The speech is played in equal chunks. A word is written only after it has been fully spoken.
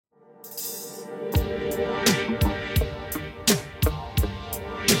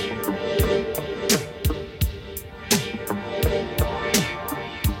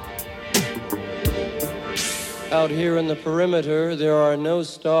Out here in the perimeter, there are no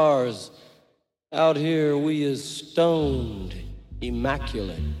stars. Out here, we is stoned,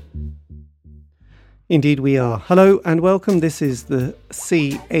 immaculate. Indeed we are. Hello and welcome. This is the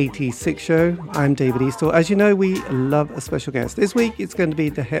C86 show. I'm David Eastaugh. As you know, we love a special guest. This week it's going to be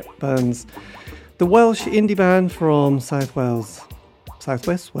the Hepburns, the Welsh indie band from South West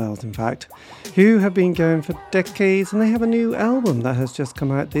Wales in fact, who have been going for decades, and they have a new album that has just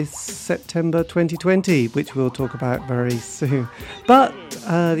come out this September 2020, which we'll talk about very soon. But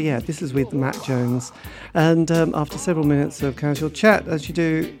this is with Matt Jones, and after several minutes of casual chat, as you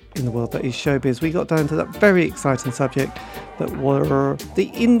do in the world that is showbiz, we got down to that very exciting subject that were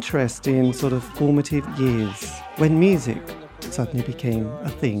the interest in sort of formative years when music suddenly became a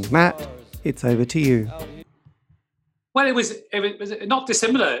thing. Matt, it's over to you. Well, it was not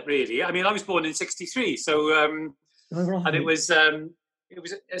dissimilar, really. I mean, I was born in '63, so and it was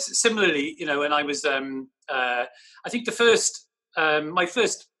similarly, you know, when I was. I think my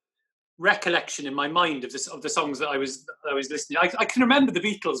first recollection in my mind of the songs that I was listening. I can remember the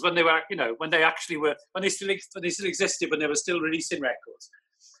Beatles when they were, you know, when they still existed, when they were still releasing records.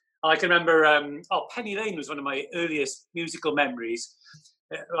 I can remember. Penny Lane was one of my earliest musical memories.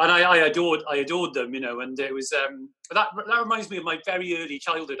 And I adored them, you know, and it was that reminds me of my very early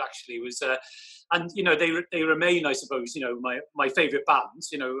childhood. Actually, was and you know they remain, I suppose, you know, my favourite bands,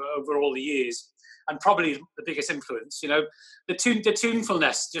 you know, over all the years, and probably the biggest influence. You know, the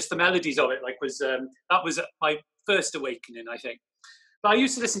tunefulness, just the melodies of it, like was that was my first awakening, I think. But I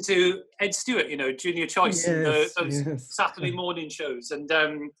used to listen to Ed Stewart, you know, Junior Choice, and those Saturday morning shows, and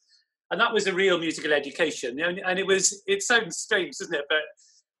that was a real musical education. And it sounds strange, doesn't it? But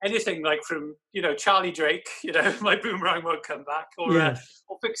anything like from, you know, Charlie Drake, you know, My Boomerang Won't Come Back, or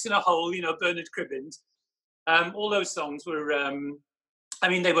Fixing a Hole, you know, Bernard Cribbins. All those songs were, I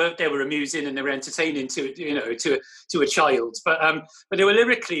mean, they were amusing and they were entertaining to a child, but they were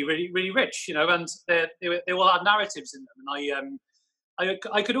lyrically really, really rich, you know, and they all had narratives in them. And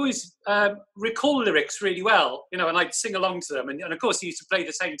I could always recall lyrics really well, you know, and I'd sing along to them. And of course, he used to play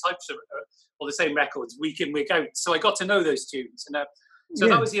the same types of or the same records week in, week out. So I got to know those tunes. And so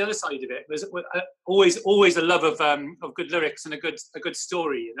that was the other side of it. Was always a love of good lyrics and a good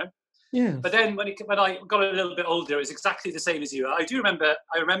story, you know. Yeah. But then when I got a little bit older, it was exactly the same as you. I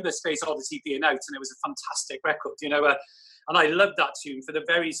remember Space Oddity being out, and it was a fantastic record, you know. And I loved that tune for the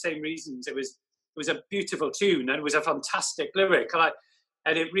very same reasons. It was a beautiful tune, and it was a fantastic lyric.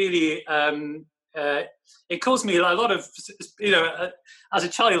 And it really it caused me a lot of, you know, as a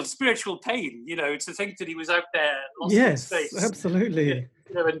child, spiritual pain, you know, to think that he was out there lost in space. Yes, absolutely.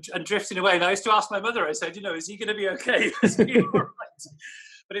 You know, and drifting away. And I used to ask my mother, I said, you know, is he going to be okay? Is he all right?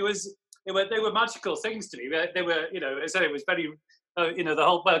 But they were magical things to me. They were, you know, as I said, it was very, you know, the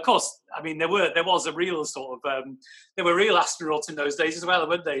whole. Well, of course, I mean, there was a real sort of, there were real astronauts in those days as well,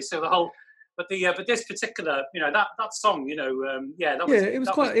 weren't they? So the whole. But this particular, you know, that song, you know,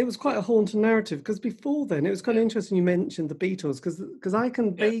 it was quite a haunting narrative, because before then it was kind of interesting you mentioned the Beatles, because I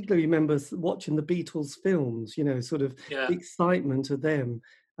can vaguely remember watching the Beatles films, you know, sort of the excitement of them,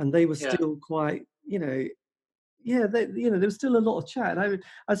 and they were still quite, you know. Yeah, there was still a lot of chat.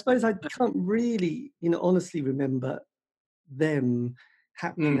 I suppose I can't really, you know, honestly remember them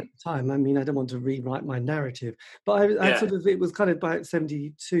happening at the time. I mean, I don't want to rewrite my narrative, but I sort of, it was kind of about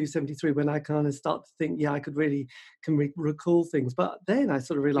 72, 73 when I kind of start to think, I could really recall things. But then I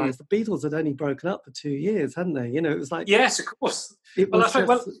sort of realised the Beatles had only broken up for 2 years, hadn't they? You know, it was like... Yes, of course.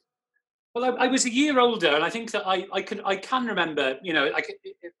 Well, I was a year older, and I think that I can remember, you know,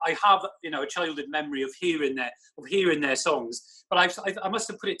 I have, you know, a childhood memory of hearing their songs, but I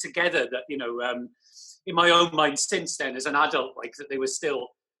must have put it together that, you know, in my own mind since then as an adult, like that they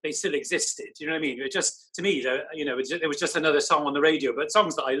still existed. You know what I mean? It just, to me, you know, it was just another song on the radio, but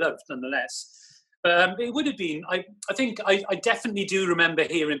songs that I loved nonetheless. It would have been, I think I definitely do remember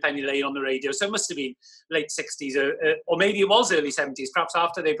hearing Penny Lane on the radio. So it must have been late 60s or maybe it was early 70s, perhaps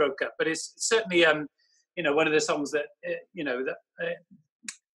after they broke up. But it's certainly, you know, one of the songs that, you know,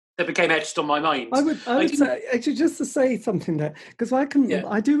 that became etched on my mind. I would say, actually, just to say something there, because I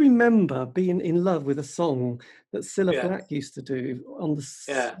do remember being in love with a song that Cilla Black used to do on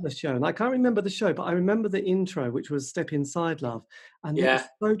the show, and I can't remember the show, but I remember the intro, which was "Step Inside, Love," and it was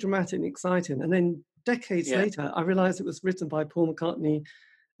so dramatic and exciting. And then decades later, I realised it was written by Paul McCartney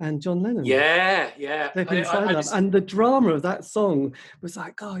and John Lennon. Step Inside, Love, and the drama of that song was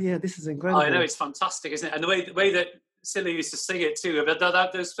like, oh yeah, this is incredible. I know, it's fantastic, isn't it? And the way that Cilla used to sing it too. But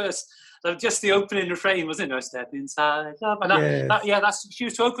those first, just the opening refrain, wasn't it? No, step inside. And she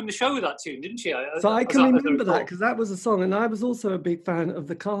used to open the show with that tune, didn't she? So I can remember that because that was a song, and I was also a big fan of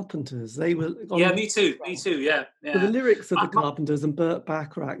the Carpenters. They were me too. Yeah. So the lyrics of the Carpenters and Burt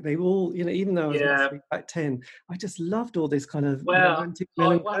Bacharach, they were all, even though I was back 10, I just loved all this kind of romantic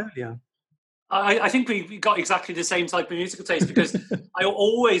melancholia. I think we got exactly the same type of musical taste because I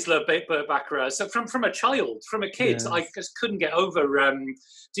always loved Burt Bacharach. So from a child, from a kid, I just couldn't get over Do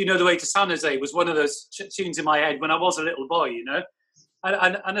You Know the Way to San Jose was one of those tunes in my head when I was a little boy,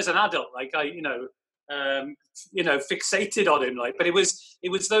 and as an adult, like fixated on him, like. But it was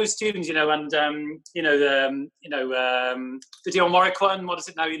those tunes, and the Dionne Warwick one. What is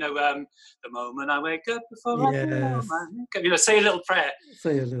it now? The moment I wake up before I say a little prayer.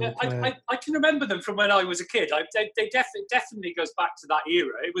 Say a little prayer. I can remember them from when I was a kid. They definitely goes back to that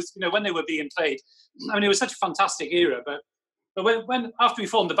era. It was when they were being played. I mean, it was such a fantastic era. But when after we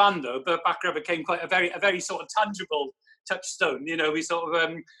formed the band, though, Burt Bacharach became quite a very sort of tangible touchstone. We sort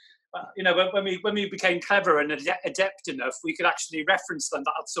of. When we became clever and adept enough, we could actually reference them,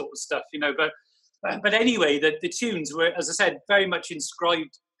 that sort of stuff, But anyway, the tunes were, as I said, very much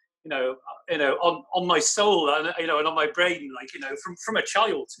inscribed, on my soul and and on my brain, like from a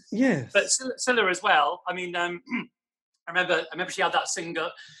child. Yes. But Cilla as well. I mean, I remember she had that single.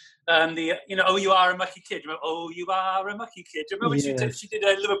 Oh, you are a mucky kid. Oh, you are a mucky kid. Remember she did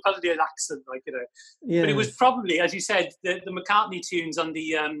a Liverpudlian accent, But it was probably, as you said, the McCartney tunes and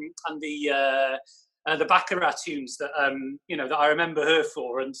the Bacharach tunes that that I remember her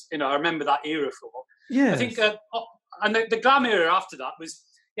for, and I remember that era for. Yeah, I think, and the glam era after that was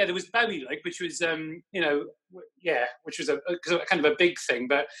there was Bowie, which was which was a kind of a big thing.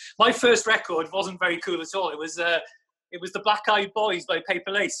 But my first record wasn't very cool at all. It was the Black Eyed Boys by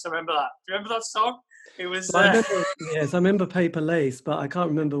Paper Lace. I remember that. Do you remember that song? It was. I remember Paper Lace, but I can't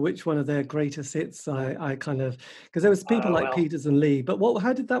remember which one of their greatest hits. I kind of, because there was people like Peters and Lee. But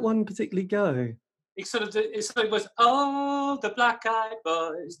how did that one particularly go? It sort of was. Oh, the Black Eyed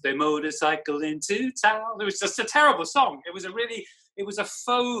Boys, they motorcycled into town. It was just a terrible song. It was a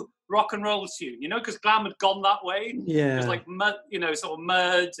faux rock and roll tune, because glam had gone that way. Yeah. It was like mud, sort of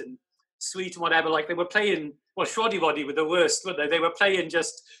mud and sweet and whatever. Like they were playing. Well, Shoddy Waddy were the worst, weren't they? They were playing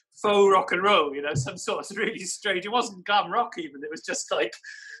just faux rock and roll, some sort of really strange. It wasn't glam rock even. It was just like,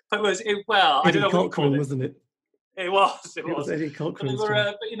 I don't know Eddie what you call it. Wasn't it? It was Eddie Cochran.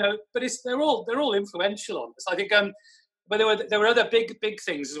 But they're all influential on this. I think. But there were other big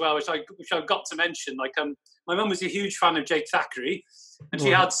things as well, which I've got to mention. Like my mum was a huge fan of Jake Thackeray, and she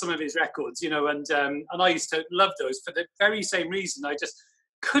had some of his records, and I used to love those for the very same reason. I just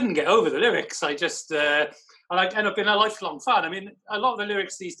couldn't get over the lyrics. I just and I ended up being a lifelong fan. I mean, a lot of the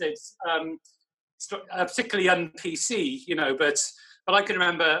lyrics these days, particularly on PC, but I can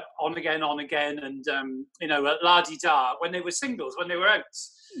remember On Again, and La Di Da when they were singles, when they were out.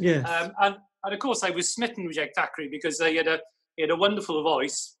 Yes. And of course, I was smitten with Jake Thackeray because he had a wonderful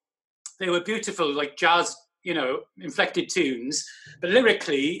voice. They were beautiful, like jazz, inflected tunes. But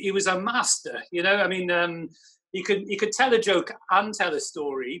lyrically, he was a master. I mean, he could tell a joke and tell a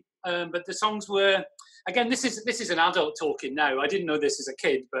story. But the songs were, again, this is an adult talking now. I didn't know this as a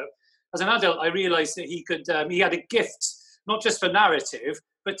kid, but as an adult, I realised that he had a gift, not just for narrative,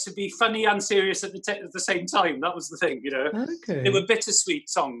 but to be funny and serious at the same time. That was the thing, Okay. They were bittersweet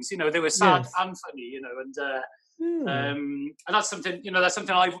songs, they were sad and funny, and that's something,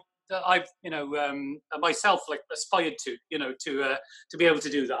 I've myself aspired to, to be able to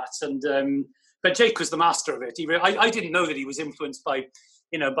do that. And but Jake was the master of it. I didn't know that he was influenced by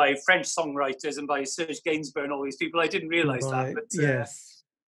French songwriters and by Serge Gainsbourg and all these people. I didn't realise that. But yes.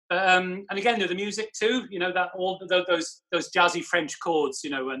 And again, the music too. That all those jazzy French chords.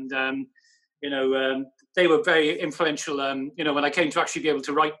 They were very influential. When I came to actually be able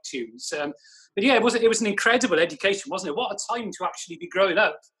to write tunes. But yeah, it was an incredible education, wasn't it? What a time to actually be growing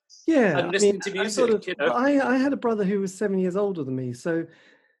up. Yeah, and listening to music. I had a brother who was 7 years older than me, so.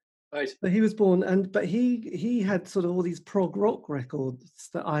 Right. But he was born, but he had sort of all these prog rock records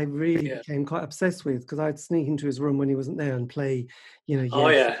that I really became quite obsessed with, because I'd sneak into his room when he wasn't there and play,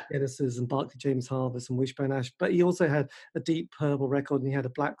 Genesis and Barclay James Harvest and Wishbone Ash. But he also had a Deep Purple record, and he had a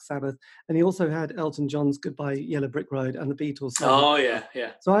Black Sabbath, and he also had Elton John's Goodbye Yellow Brick Road and the Beatles. Oh yeah.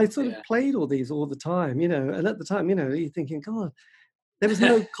 So I sort of played all these all the time, and at the time, you're thinking, God, there was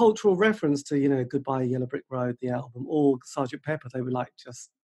no cultural reference to, Goodbye Yellow Brick Road, the album, or Sgt. Pepper. They were like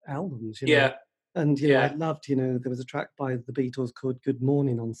just albums, and I loved, there was a track by the Beatles called Good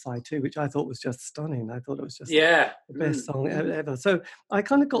Morning on side 2, which I thought was just stunning. I thought it was just the best song ever. So I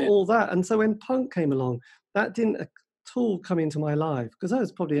kind of got all that, and so when punk came along, that didn't all come into my life because I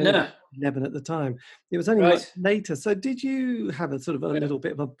was probably only 11 at the time. It was only much later. So did you have a sort of a little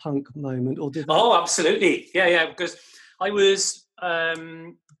bit of a punk moment, or did that? Oh, absolutely. Yeah. Because I was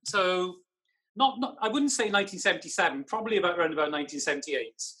so not I wouldn't say 1977, probably around about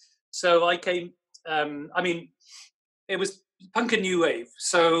 1978. So I came. I mean, it was punk and new wave.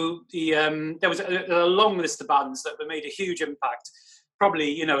 So there was a long list of bands that made a huge impact.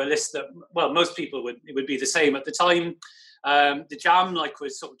 Probably, a list that, well, most people would be the same at the time. The Jam,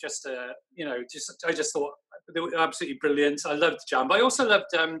 was sort of just, I just thought they were absolutely brilliant. I loved the Jam, but I also loved.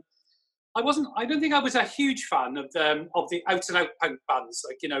 I don't think I was a huge fan of the out and out punk bands.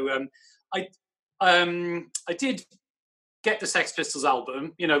 I did get the Sex Pistols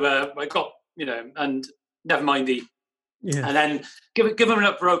album. I got, and never mind and then Given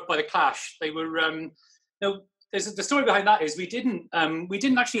Up Rope by the Clash. They were, the story behind that is we didn't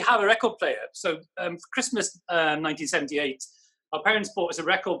actually have a record player. So for Christmas 1978, our parents bought us a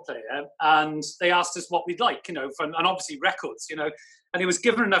record player, and they asked us what we'd like, and obviously records, and it was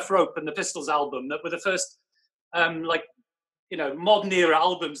Given Enough Rope and the Pistols album that were the first, modern era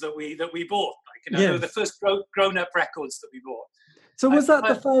albums that we bought. They were the first grown up records that we bought. So was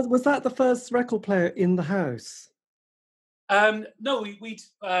that the first record player in the house? No, we'd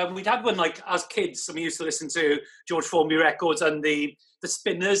had one as kids, and we used to listen to George Formby records and the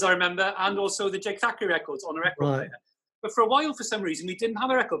Spinners, I remember, and also the Jake Thackeray records on a record player. But for a while, for some reason, we didn't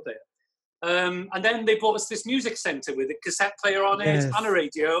have a record player. And then they bought us this music centre with a cassette player on it, and a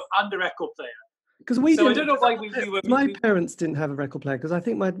radio, and a record player. Because I don't know why we were. My parents didn't have a record player because I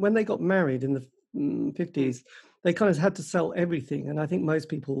think when they got married in the 50s. They kind of had to sell everything, and I think most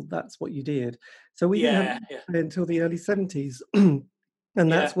people, that's what you did. So we didn't have it until the early 70s, and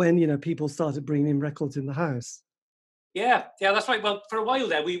that's when people started bringing in records in the house. Yeah, that's right. Well, for a while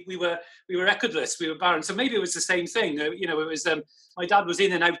there, we were recordless, we were barren. So maybe it was the same thing. It was my dad was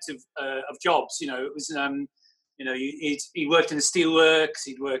in and out of jobs. It was he worked in the steelworks,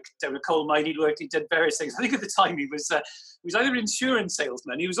 he'd worked down a coal mine, he did various things. I think at the time he was either an insurance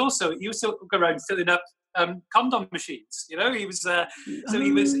salesman. He used to go around filling up condom machines. He was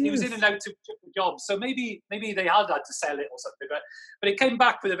he was in and out of jobs. So maybe they had to sell it or something. But it came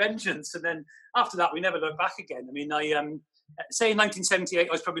back with a vengeance. And then after that, we never looked back again. I mean, I say in 1978,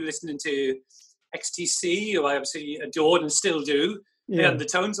 I was probably listening to XTC, who I absolutely adored and still do. The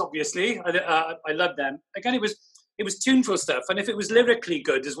Undertones, obviously, I love them. Again, it was tuneful stuff, and if it was lyrically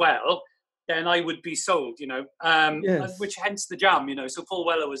good as well, then I would be sold, which hence the Jam, So Paul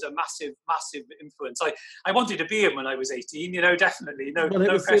Weller was a massive, massive influence. I wanted to be him when I was 18, definitely. No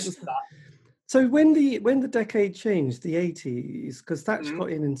question to that. So when the decade changed, the 80s, because Thatcher got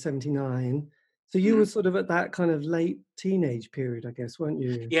in 79, so you were sort of at that kind of late teenage period, I guess, weren't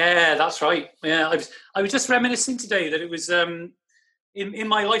you? Yeah, that's right. Yeah, I was just reminiscing today that it was in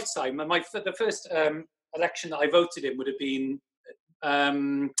my lifetime, the first election that I voted in would have been.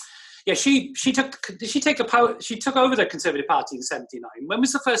 She took over the Conservative Party in 79. When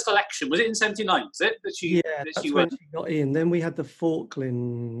was the first election? Was it in 79? Was it that's when she got in. Then we had the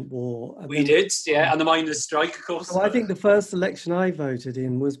Falkland War. And the miners' strike, of course. So I think the first election I voted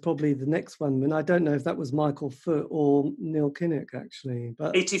in was probably the next one, and I don't know if that was Michael Foot or Neil Kinnock actually.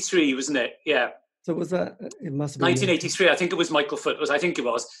 But 83, wasn't it? Yeah. So was that? It must have been 1983. I think it was Michael Foot. I think it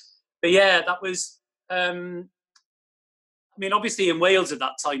was. But yeah, that was. I mean, obviously in Wales at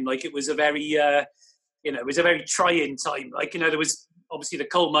that time, it was a very, it was a very trying time. There was obviously the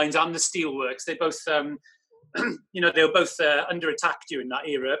coal mines and the steelworks. They both, they were both under attack during that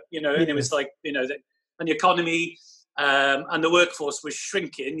era. And it was and the economy and the workforce was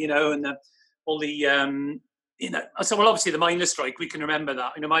shrinking. And all the, so well, obviously the miners' strike. We can remember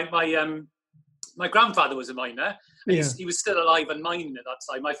that. My grandfather was a miner. He was still alive and mining at that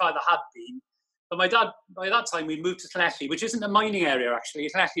time. My father had been. But my dad, by that time, we'd moved to Llanelli, which isn't a mining area, actually.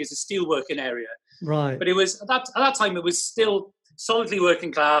 Llanelli is a steelworking area. Right. But it was, at that time, it was still solidly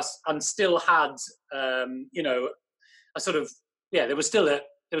working class and still had, a sort of, there was still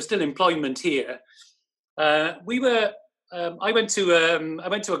employment here. I went to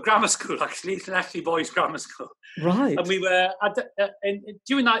a grammar school, actually, Llanelli Boys Grammar School. Right. And we were,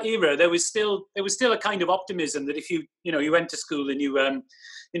 during that era, there was still a kind of optimism that if you went to school and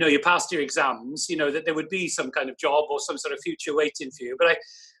you passed your exams, that there would be some kind of job or some sort of future waiting for you. But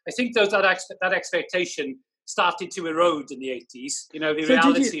I think that expectation started to erode in the 80s. The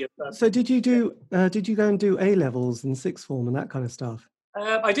reality of that. So did you go and do A-levels and sixth form and that kind of stuff?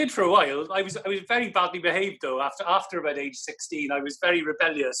 I did for a while. I was very badly behaved though. After about age 16, I was very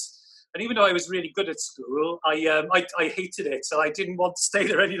rebellious. And even though I was really good at school, I hated it, so I didn't want to stay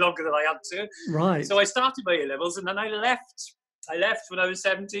there any longer than I had to. Right. So I started my A-levels, and then I left. I left when I was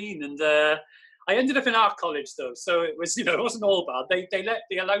 17, and I ended up in art college though. So it was, it wasn't all bad.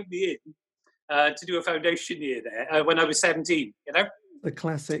 They allowed me in to do a foundation year there when I was 17. The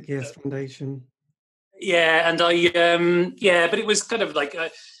classic, yes, foundation. Yeah, and but it was kind of like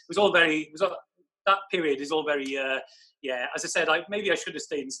that period is all very as I said, maybe I should have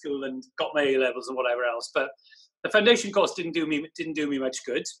stayed in school and got my A-levels and whatever else, but the foundation course didn't do me much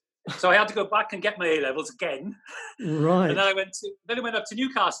good, so I had to go back and get my A-levels again. Right. And then I went up to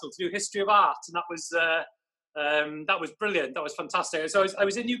Newcastle to do history of art, and that was brilliant. That was fantastic. So I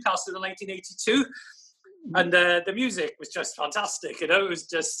was in Newcastle in 1982, and the music was just fantastic. It was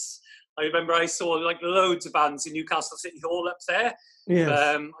just. I remember I saw like loads of bands in Newcastle City Hall up there. Yes.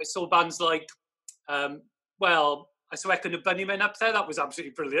 I saw bands like, I saw Echo and the Bunnymen up there. That was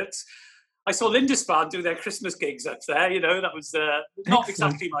absolutely brilliant. I saw Lindisfarne do their Christmas gigs up there. That was not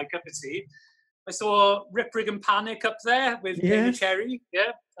exactly my cup of tea. I saw Rip Rig and Panic up there with David Cherry.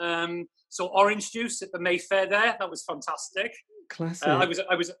 Yeah. Saw Orange Juice at the Mayfair there. That was fantastic. Classic. I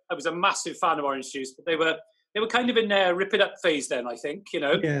was a massive fan of Orange Juice, but they were kind of in their rip it up phase then, I think.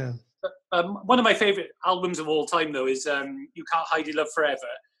 Yeah. One of my favourite albums of all time, though, is You Can't Hide Your Love Forever.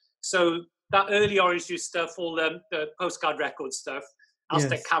 So that early Orange Juice stuff, all the postcard record stuff,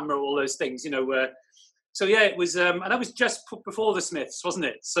 Aztec Camera, all those things, So, yeah, it was, and that was just before the Smiths, wasn't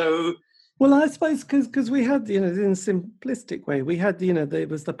it? So... Well, I suppose because we had, in a simplistic way, we had, there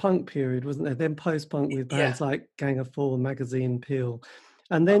was the punk period, wasn't there? Then post-punk with bands like Gang of Four, Magazine, Peel.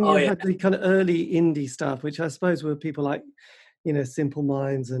 And then you had the kind of early indie stuff, which I suppose were people like... Simple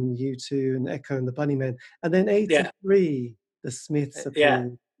Minds and U2 and Echo and the Bunnymen. And then 83, the Smiths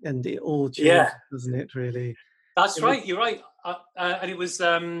appeared, and it all changed, doesn't it, really? That's right, you're right. And it was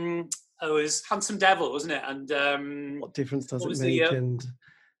Handsome Devil, wasn't it? And what difference does it make? And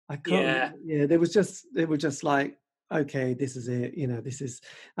I can't, they were just like, okay, this is it, this is,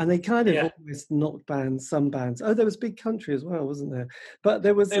 and they kind of almost knocked some bands. Oh, there was Big Country as well, wasn't there? But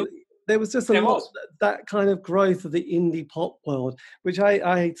there was just a lot that kind of growth of the indie pop world, which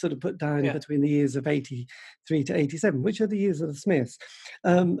I sort of put down between the years of 83 to 87, which are the years of the Smiths,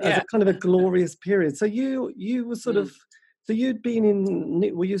 as a kind of a glorious period. So you were sort of, so you'd been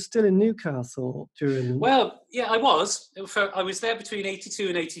were you still in Newcastle during? Well, yeah, I was. I was there between 82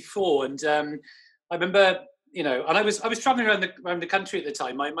 and 84, and I remember, and I was traveling around the country at the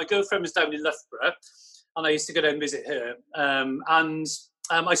time. My girlfriend was down in Loughborough, and I used to go down and visit her, and.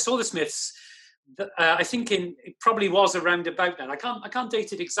 I saw the Smiths. I think it probably was around about then. I can't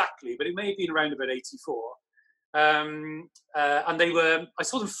date it exactly, but it may have been around about 84. And I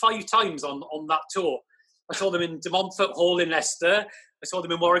saw them 5 times on that tour. I saw them in De Montfort Hall in Leicester. I saw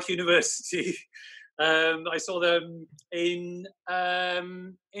them in Warwick University. I saw them in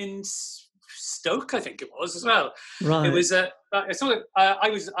Stoke, I think it was as well. Right. It was. I saw it. I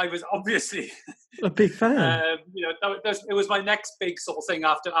was obviously a big fan. It was my next big sort of thing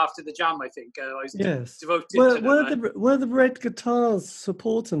after the Jam. I think I was devoted to them. Were the Red Guitars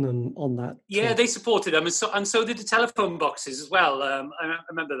supporting them on that? Yeah, tour? they supported them, and so did the Telephone Boxes as well. I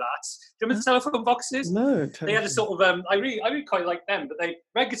remember that. Do you remember the Telephone Boxes? No. They had a sort of. I really quite liked them, but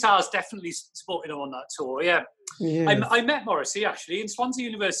Red Guitars definitely supported them on that tour. Yeah. Yes. I met Morrissey actually in Swansea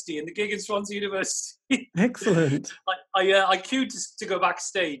University, in the gig in Swansea University. Excellent. I queued to go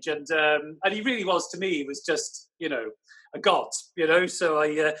backstage, and he really was, to me, he was just a god, So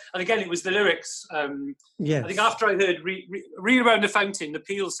and again it was the lyrics. Yes. I think after I heard "Reel Around the Fountain," the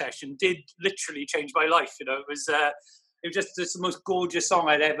Peel session did literally change my life. It was just the most gorgeous song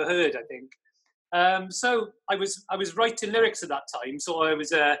I'd ever heard, I think. So I was writing lyrics at that time, so I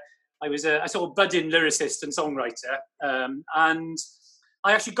was a sort of budding lyricist and songwriter, and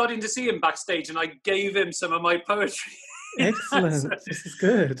I actually got in to see him backstage, and I gave him some of my poetry. Excellent. This is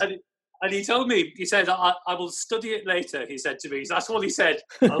good. And he told me, he said, I will study it later, he said to me. That's all he said.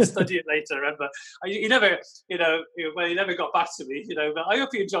 I'll study it later. Remember, he never, he never got back to me, but I hope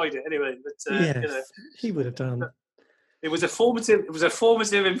he enjoyed it anyway. But, yes, he would have done. It was a formative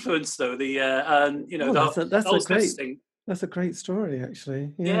influence, though. That's a great story,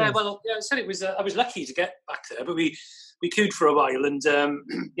 actually. Yes. Yeah, well, I said it was. I was lucky to get back there, but we queued for a while, and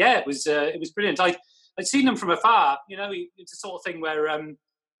it was brilliant. I'd seen them from afar. It's a sort of thing where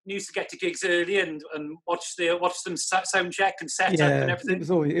you used to get to gigs early and watch them sound check and set up and everything.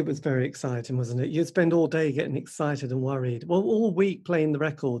 It was very exciting, wasn't it? You'd spend all day getting excited and worried. Well, all week playing the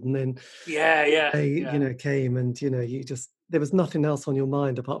record, and then they came, and you just there was nothing else on your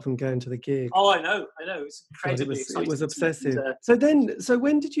mind apart from going to the gig. Oh, I know. It's incredibly exciting. It was obsessive. So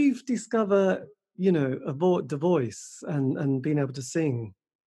when did you discover, The Voice and being able to sing?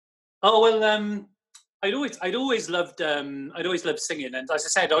 Oh well, I'd always loved singing, and as I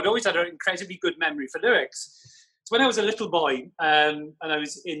said, I'd always had an incredibly good memory for lyrics. So when I was a little boy, and I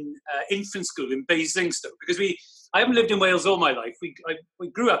was in infant school in Basingstoke, because I haven't lived in Wales all my life. We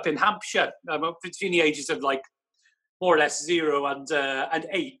grew up in Hampshire between the ages of like more or less 0 and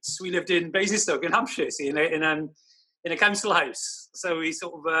 8. We lived in Basingstoke in Hampshire, in a council house. So we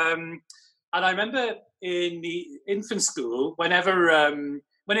sort of, and I remember in the infant school, whenever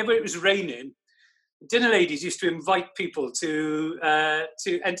it was raining, dinner ladies used to invite people to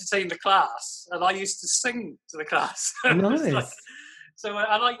entertain the class, and I used to sing to the class. Nice. And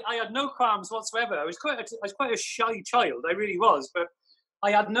I had no qualms whatsoever. I was quite a shy child. I really was, but I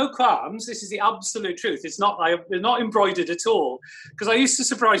had no qualms. This is the absolute truth. They're not embroidered at all, because I used to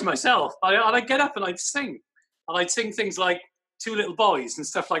surprise myself. I'd get up and I'd sing, and I'd sing things like Two Little Boys and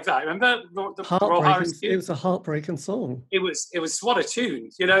stuff like that. Remember the Royal Harris tune? It was a heartbreaking song. It was what a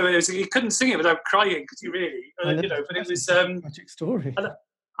tune. You couldn't sing it without crying, because you really, but it was magic story.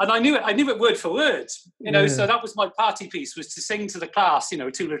 And I knew it word for word, So that was my party piece, was to sing to the class,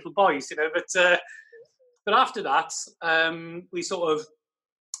 Two Little Boys, But after that, we sort of,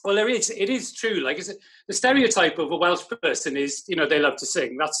 well, it is true. Like, the stereotype of a Welsh person is, they love to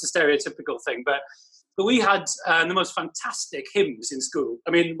sing. That's the stereotypical thing. But we had the most fantastic hymns in school.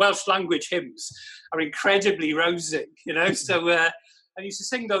 I mean, Welsh language hymns are incredibly rousing, So I used to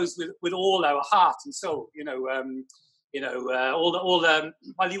sing those with all our heart and soul, all the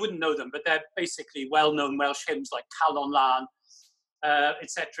well, you wouldn't know them, but they're basically well-known Welsh hymns like Calon Lan,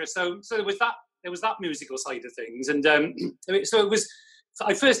 etc. So there was that musical side of things, and so it was.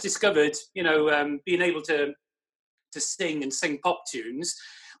 I first discovered, being able to sing and sing pop tunes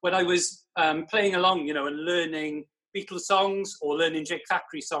when I was playing along, and learning Beatles songs or learning Jake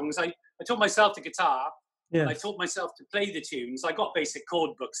Thackeray songs. I taught myself the guitar. Yes. I taught myself to play the tunes. I got basic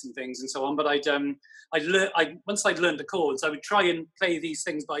chord books and things and so on, but once I'd learned the chords, I would try and play these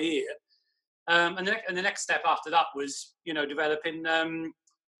things by ear. And the next step after that was, developing, to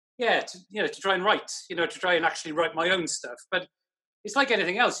try and write, to try and actually write my own stuff. But it's like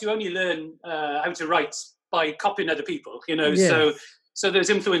anything else. You only learn how to write by copying other people, Yes. So those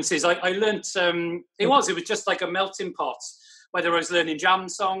influences, I learned, it was just like a melting pot, whether I was learning jam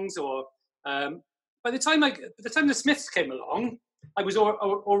songs or, by the time the Smiths came along, I was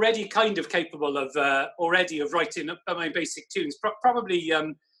already kind of capable of writing my basic tunes. Probably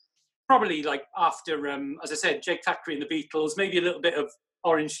like after, as I said, Jake Thackeray and the Beatles, maybe a little bit of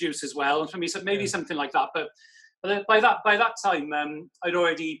Orange Juice as well, and for me, maybe something like that. But by that time, I'd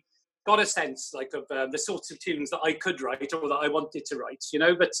already got a sense like of the sorts of tunes that I could write or that I wanted to write,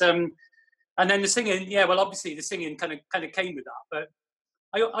 But and then the singing, obviously the singing kind of came with that. But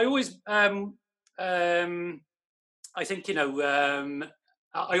I always. I think, I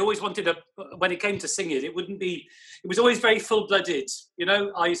always wanted when it came to singing, it was always very full-blooded,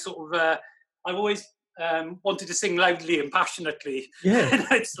 I've always wanted to sing loudly and passionately. Yeah.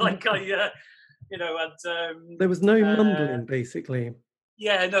 It's like there was no mumbling, basically.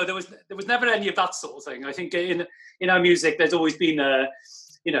 Yeah, no, there was never any of that sort of thing. I think in our music, there's always been,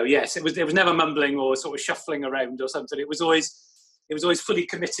 yes, it was never mumbling or sort of shuffling around or something. It was always fully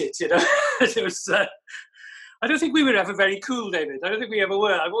committed, It was. I don't think we were ever very cool, David. I don't think we ever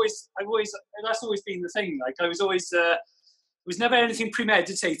were. I've always. That's always been the thing. Like I was always. There was never anything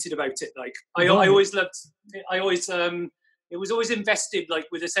premeditated about it. Like I always loved. It was always invested, like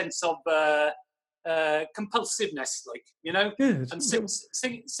with a sense of compulsiveness, like Good. And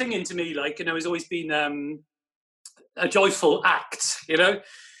singing to me, like has always been a joyful act,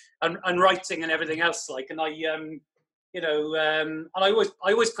 and writing and everything else, like, and and I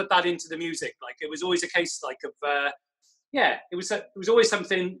always put that into the music. Like it was always a case, like of it was always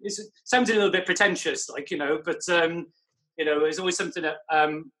something. It sounded a little bit pretentious, like but it was always something that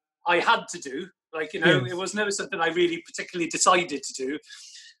I had to do. Like Yes. It was never something I really particularly decided to do.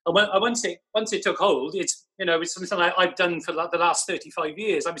 And once it took hold, it's it's something I've done for the last 35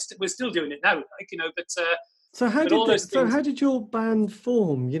 years. We're still doing it now, like but. So how did your band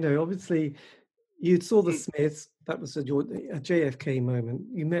form? Obviously, you saw the Smiths. That was a JFK moment.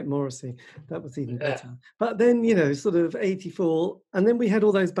 You met Morrissey. That was even better. Yeah. But then, sort of 84. And then we had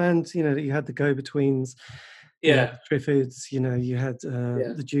all those bands, you had the Go-Betweens. Yeah. Triffids, you had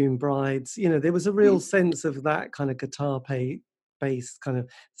the June Brides. There was a real sense of that kind of guitar bass, kind of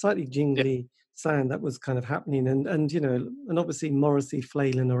slightly jingly sound that was kind of happening, and and obviously Morrissey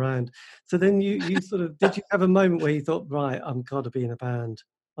flailing around. So then you sort of, did you have a moment where you thought, right, I'm got to be in a band?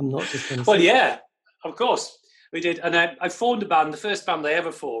 I'm not just going to. Well, yeah, of course we did, and I formed a band. The first band I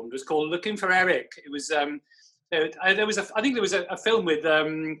ever formed was called Looking for Eric. It was there was a film with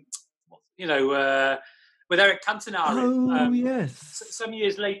with Eric Cantona. Oh yes. Some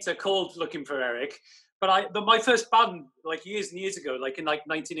years later, called Looking for Eric. But my first band, like years and years ago, like in like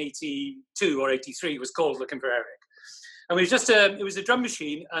 1982 or 83, was called Looking for Eric. And it was a drum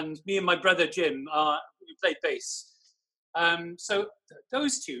machine, and me and my brother Jim, we played bass. So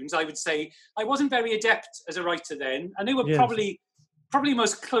those tunes, I would say, I wasn't very adept as a writer then, and they were probably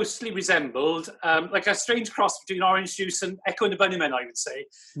most closely resembled, like a strange cross between Orange Juice and Echo and the Bunnymen, I would say.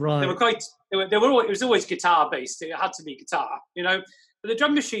 Right. It was always guitar based. It had to be guitar, But the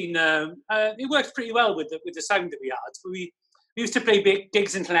drum machine, it worked pretty well with the sound that we had. We used to play big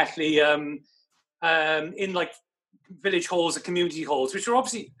gigs in Llanelli in like village halls or community halls, which were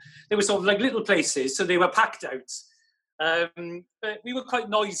obviously, they were sort of like little places, so they were packed out. But we were quite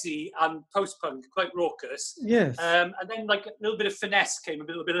noisy and post-punk, quite raucous. Yes. And then like a little bit of finesse came a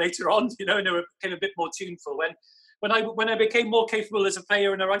little bit later on, and they became a bit more tuneful when I became more capable as a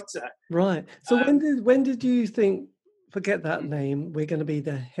player and a writer. Right. So when did you think, forget that name, we're going to be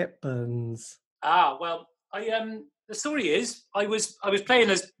the Hepburns? Well, the story is I was playing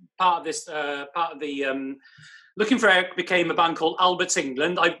as part of this part of the Looking for Eric became a band called Albert's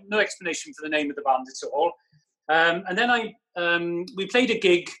England. I've no explanation for the name of the band at all. And then we played a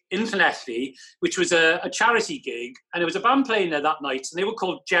gig in Llanelli, which was a charity gig, and there was a band playing there that night, and they were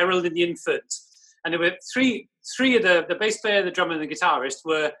called Gerald and the Infant. And there were three of the bass player, the drummer, and the guitarist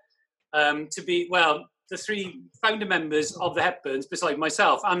were the three founder members of the Hepburns, beside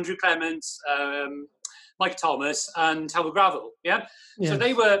myself, Andrew Clement, Mike Thomas, and Howard Gravel. Yeah? So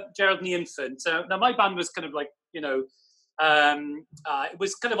they were Gerald and the Infant. Now my band was kind of like, it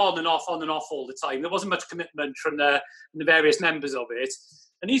was kind of on and off all the time. There wasn't much commitment from the various members of it.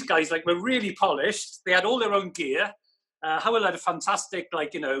 And these guys were really polished. They had all their own gear. Howard had a fantastic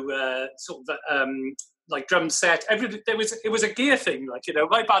drum set. It was a gear thing.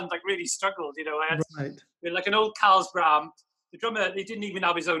 My band really struggled. I had like an old Carlsbad. The drummer, they didn't even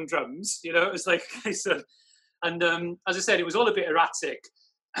have his own drums. It was like, and as I said, it was all a bit erratic.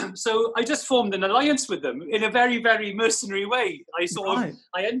 So I just formed an alliance with them in a very, very mercenary way.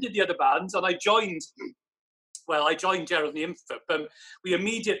 I ended the other bands and I joined Gerald and the Infant, but we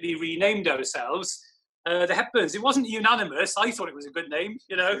immediately renamed ourselves the Hepburns. It wasn't unanimous. I thought it was a good name,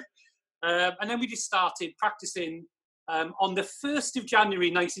 and then we just started practicing on the 1st of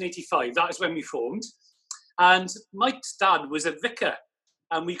January 1985. That is when we formed. And Mike's dad was a vicar,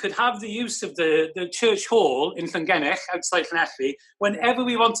 and we could have the use of the church hall in Llangennech, outside Llanelli, whenever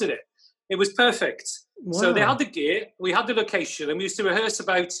we wanted it. It was perfect. Wow. So they had the gear, we had the location, and we used to rehearse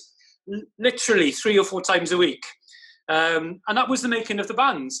about literally 3 or 4 times a week. And that was the making of the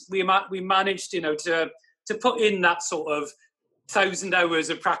bands. We managed, to put in that sort of 1,000 hours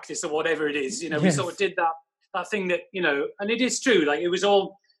of practice or whatever it is. We sort of did that thing that, and it is true.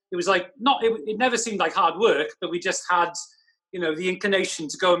 It never seemed like hard work, but we just had, the inclination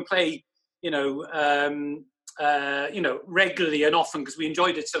to go and play, regularly and often because we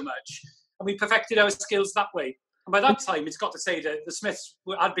enjoyed it so much. And we perfected our skills that way. And by that time, it's got to say that the Smiths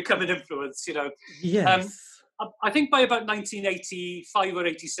had become an influence, Yes. I think by about 1985 or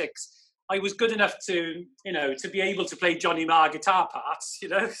 86, I was good enough to be able to play Johnny Marr guitar parts,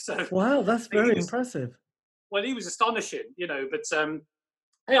 So wow, that's very impressive. Well, he was astonishing, but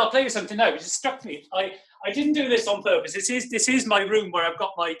hey, I'll play you something now. It just struck me. I didn't do this on purpose. This is my room where I've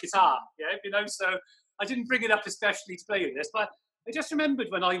got my guitar, so I didn't bring it up especially to play you this, but I just remembered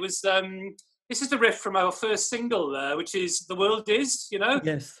when I was, this is the riff from our first single, which is The World Is,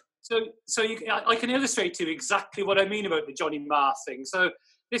 Yes. So I can illustrate to you exactly what I mean about the Johnny Marr thing. So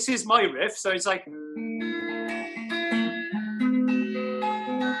this is my riff. So it's like...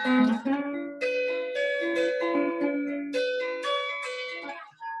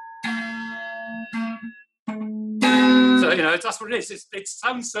 So, that's what it is. It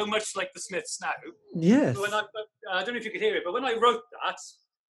sounds so much like the Smiths now. Yes. But I don't know if you could hear it, but when I wrote that,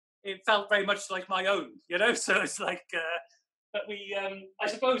 it felt very much like my own, So it's like... but I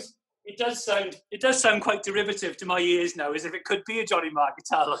suppose it does sound quite derivative to my ears now, as if it could be a Johnny Marr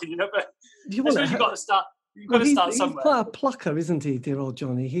guitar line, But you've got to start. You've got to start somewhere. He's quite a plucker, isn't he, dear old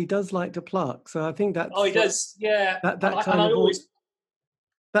Johnny? He does like to pluck, so I think that's. Oh, he does, yeah. That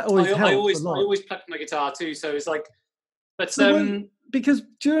always helps a lot. I always pluck my guitar too, so it's like. But because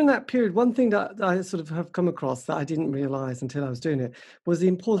during that period, one thing that I sort of have come across that I didn't realise until I was doing it was the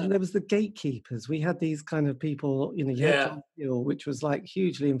importance. There was the gatekeepers. We had these kind of people, you had John Peel, which was like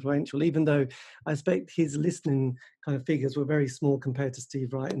hugely influential, even though I expect his listening kind of figures were very small compared to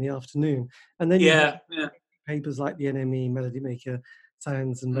Steve Wright in the afternoon. And then you had papers like the NME, Melody Maker,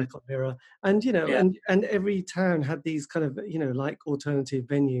 Sounds and Record Mirror, and and every town had these kind of like alternative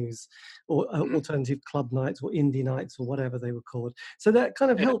venues or alternative club nights or indie nights or whatever they were called. So that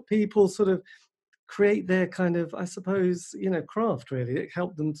kind of helped people sort of create their kind of, I suppose, craft. Really, it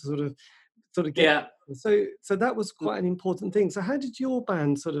helped them to sort of get. So that was quite an important thing. So how did your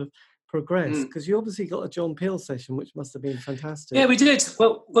band sort of progress? Because you obviously got a John Peel session, which must have been fantastic. Yeah, we did.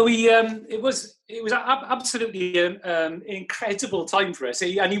 Well, we it was absolutely an incredible time for us,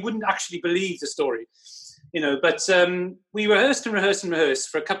 and you wouldn't actually believe the story, But we rehearsed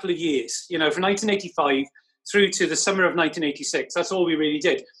for a couple of years, from 1985 through to the summer of 1986. That's all we really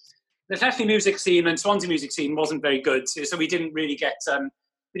did. The Llywelyn music scene and Swansea music scene wasn't very good, so we didn't really get.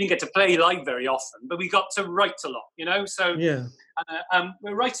 We didn't get to play live very often, but we got to write a lot, So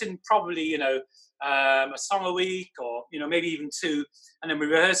we're writing probably, a song a week or, maybe even two. And then we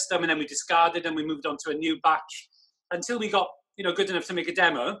rehearsed them and then we discarded them. We moved on to a new batch until we got, good enough to make a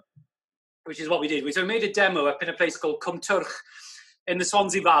demo, which is what we did. So we made a demo up in a place called Cwmturch in the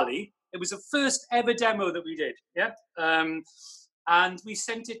Swansea Valley. It was the first ever demo that we did. Yeah. And we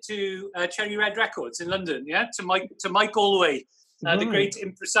sent it to Cherry Red Records in London. Yeah. To Mike Allway. The great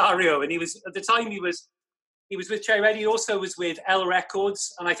impresario, and he was at the time he was with Cherry Red. He also was with L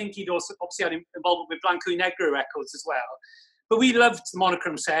Records, and I think he'd also obviously had involvement with Blanco y Negro Records as well. But we loved the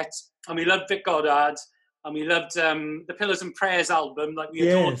Monochrome set, and we loved Vic Goddard, and we loved the Pillars and Prayers album. Like we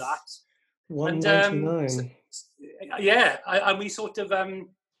adored that. 199. And we sort of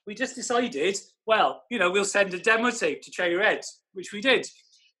we just decided, well, we'll send a demo tape to Cherry Red, which we did,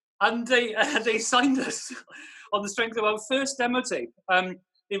 and they signed us. On the strength of our first demo tape. They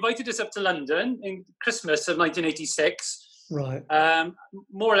invited us up to London in Christmas of 1986. Right.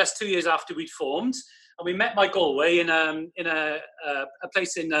 More or less 2 years after we'd formed. And we met Mike Allway in a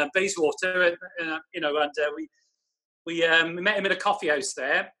place in Bayswater, and we met him at a coffee house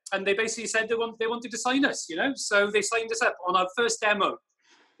there. And they basically said they wanted to sign us, So they signed us up on our first demo,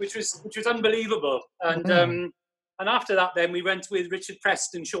 which was unbelievable. And after that, then we went with Richard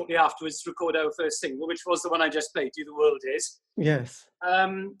Preston shortly afterwards to record our first single, which was the one I just played, "You the World Is." Yes.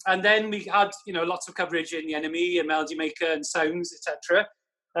 And then we had, lots of coverage in the NME and Melody Maker and Sounds, etc.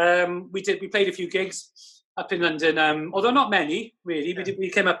 We played a few gigs up in London, although not many really. Yeah. We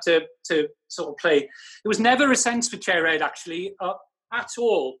came up to sort of play. There was never a sense with Cherry Red actually at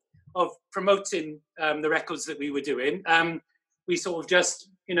all of promoting the records that we were doing. We sort of just,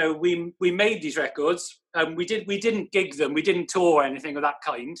 we made these records. We didn't gig them. We didn't tour or anything of that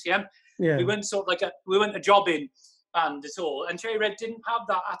kind. Yeah. We weren't sort of we weren't a jobbing band at all. And Cherry Red didn't have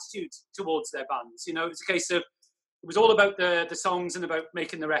that attitude towards their bands. It was a case of, it was all about the songs and about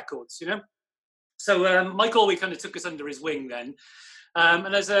making the records. So Mike Allway kind of took us under his wing then.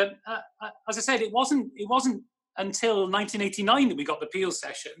 And as I said, it wasn't until 1989 that we got the Peel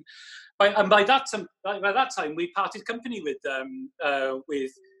session. By that time, we parted company with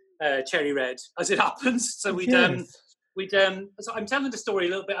Cherry Red, as it happens. So so I'm telling the story a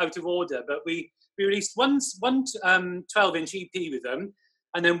little bit out of order, but we released one 12-inch EP with them,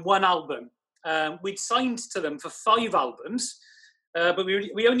 and then one album. We'd signed to them for 5 albums, but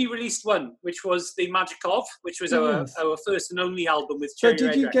we only released one, which was the Magic Of, which was our first and only album with Cherry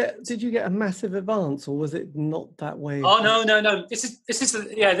Red. Did you get a massive advance, or was it not that way? Oh no! This is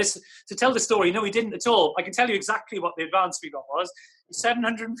to tell the story. No, we didn't at all. I can tell you exactly what the advance we got was.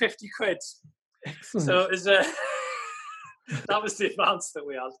 750 quid. Excellent. So it was, that was the advance that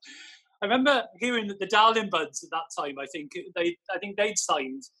we had. I remember hearing that the Darling Buds at that time. I think they'd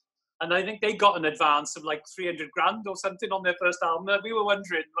signed. And I think they got an advance of like 300 grand or something on their first album. We were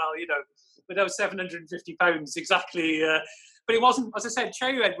wondering, well, without £750 exactly. But it wasn't, as I said,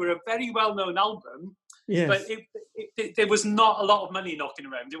 Cherry Red were a very well-known album. Yes. But there was not a lot of money knocking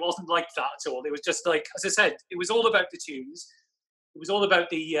around. It wasn't like that at all. It was just like, as I said, it was all about the tunes. It was all about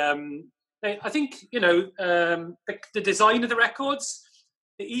the, I think, the design of the records.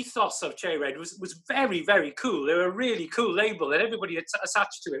 The ethos of Cherry Red was very, very cool. They were a really cool label, and everybody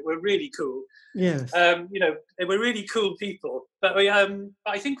attached to it were really cool. Yes. They were really cool people. But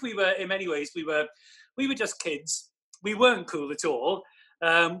I think we were, in many ways, we were just kids. We weren't cool at all.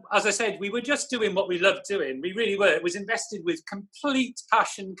 As I said, we were just doing what we loved doing. We really were. It was invested with complete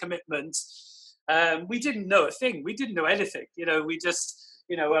passion, commitment. We didn't know a thing. We didn't know anything. We just,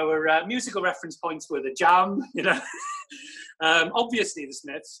 You know, our musical reference points were the Jam, you know, obviously the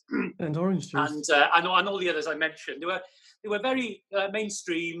Smiths, and Orange Juice, and all the others I mentioned. They were very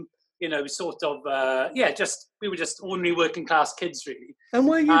mainstream, you know, sort of we were just ordinary working class kids, really. And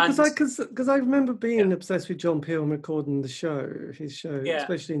were you, because I remember being obsessed with John Peel and recording his show,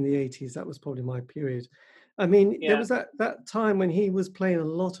 especially in the 80s. That was probably my period. I mean, there was that time when he was playing a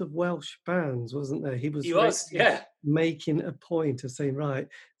lot of Welsh bands, wasn't there? He was making a point of saying, right,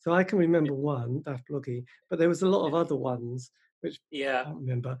 so I can remember one, Daft Bloggy, but there was a lot of other ones, which I don't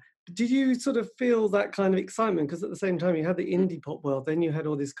remember. Did you sort of feel that kind of excitement? Because at the same time, you had the indie pop world, then you had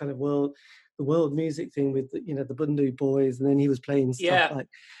all this kind of the world music thing with, you know, the Bundu Boys, and then he was playing stuff like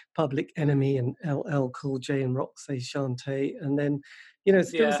Public Enemy and LL Cool J and Roxy Shante, and then, you know,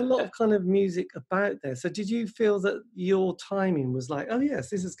 so there was a lot of kind of music about there. So did you feel that your timing was like, oh yes,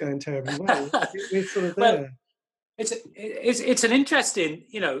 this is going terribly well? We're sort of there. Well, it's an interesting,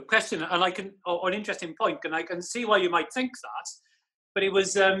 you know, question, and or an interesting point, and I can see why you might think that. But it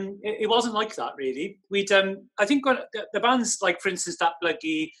was it wasn't like that, really. I think the bands, like for instance Daft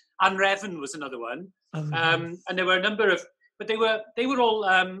Bloggy, and Revan was another one, and there were a number of, but they were all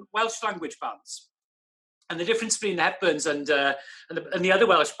Welsh language bands. And the difference between the Hepburns and the other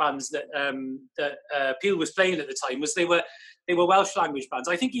Welsh bands that Peel was playing at the time was they were Welsh language bands.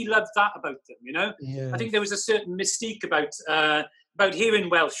 I think he loved that about them, you know. I think there was a certain mystique about hearing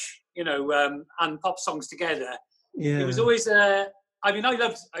Welsh, you know, and pop songs together. It was always I mean, I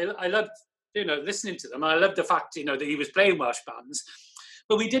loved you know, listening to them. I loved the fact, you know, that he was playing Welsh bands,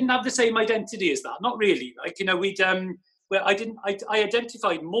 but we didn't have the same identity as that. Not really. Like, you know, I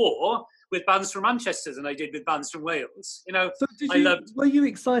identified more with bands from Manchester than I did with bands from Wales. You know, so were you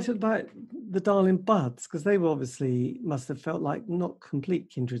excited about the Darling Buds? Because they were obviously must have felt like not complete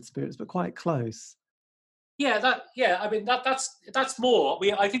kindred spirits, but quite close. I mean, that's more.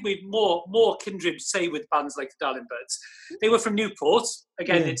 I think we've more kindred, say, with bands like the Darling Buds. They were from Newport.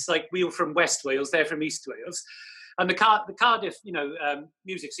 Again, it's like we were from West Wales, they're from East Wales. And the Cardiff, you know,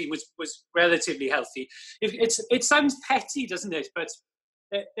 music scene was relatively healthy. It sounds petty, doesn't it? But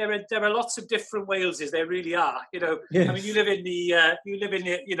there are lots of different Waleses. There really are. You know, I mean, you live in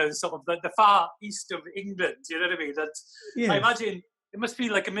the you know, sort of the far east of England. You know what I mean? I imagine it must be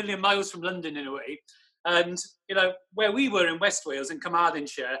like a million miles from London in a way. And you know, where we were in West Wales and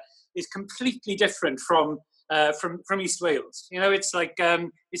Carmarthenshire is completely different from East Wales. You know, it's like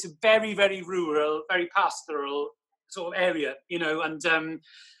it's a very, very rural, very pastoral sort of area. You know, and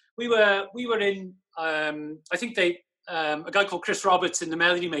we were in I think a guy called Chris Roberts in the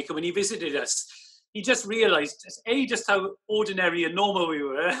Melody Maker, when he visited us, he just realised just how ordinary and normal we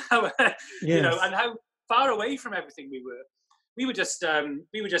were, you know, and how far away from everything we were. We were just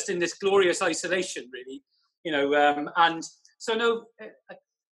in this glorious isolation, really, you know. And so no,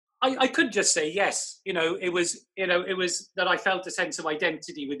 I could just say yes, you know. It was that I felt a sense of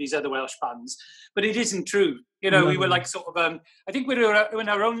identity with these other Welsh bands, but it isn't true. You know, we were like sort of I think we were in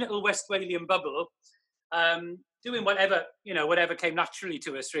our own little West Walian bubble, doing whatever came naturally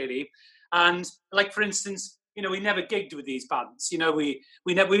to us, really. And like for instance, you know, we never gigged with these bands. You know, we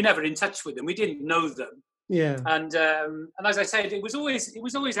were never in touch with them. We didn't know them. And as I said, it was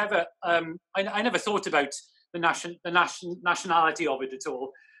always ever. I never thought about the nationality of it at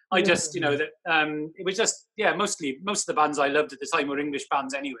all. I just, you know, that it was just, most of the bands I loved at the time were English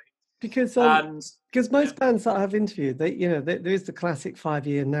bands anyway. Because most bands that I've interviewed, there is the classic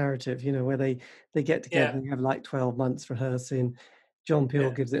 5-year narrative, you know, where they get together and you have like 12 months rehearsing. John Peel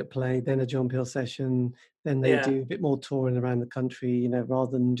gives it a play, then a John Peel session, then they do a bit more touring around the country, you know,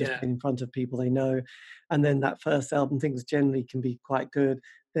 rather than just being in front of people they know. And then that first album, things generally can be quite good.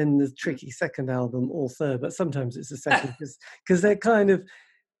 Then the tricky second album or third, but sometimes it's the second because they're kind of,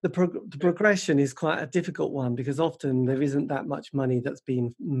 the progression is quite a difficult one because often there isn't that much money that's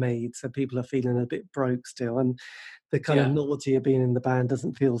being made, so people are feeling a bit broke still, and the kind of novelty of being in the band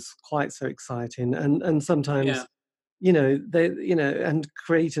doesn't feel quite so exciting, and sometimes you know and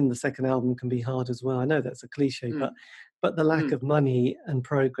creating the second album can be hard as well. I know that's a cliche, but the lack of money and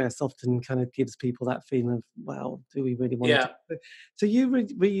progress often kind of gives people that feeling of, well, do we really want to? So you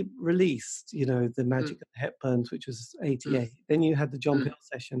released, you know, the Magic of the Hepburns, which was 88. Then you had the John Peel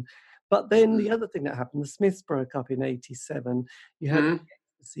session. But then the other thing that happened, the Smiths broke up in 87. You had the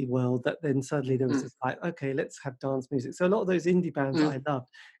ecstasy world that then suddenly there was this like, okay, let's have dance music. So a lot of those indie bands that I loved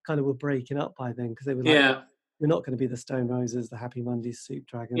kind of were breaking up by then because they were like, we're not going to be the Stone Roses, the Happy Mondays, Soup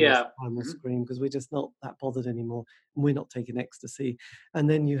Dragons, Primal Scream, because we're just not that bothered anymore. And we're not taking ecstasy. And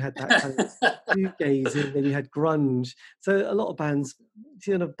then you had that kind of shoegazing, then you had grunge. So a lot of bands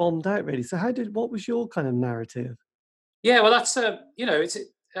kind of bombed out, really. So what was your kind of narrative? Yeah, well, that's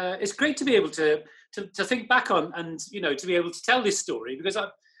it's great to be able to think back on, and to be able to tell this story, because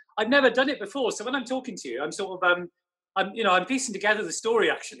I've never done it before. So when I'm talking to you, I'm sort of I'm piecing together the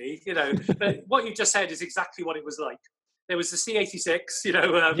story, actually. But what you just said is exactly what it was like. There was the C86, Yes,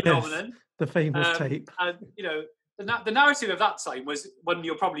 phenomenon, the famous tape. and the narrative of that time was one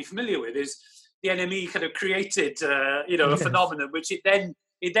you're probably familiar with, is the NME kind of created a Yes. phenomenon which it then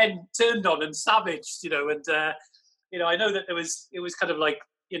turned on and savaged, and I know that it was kind of like,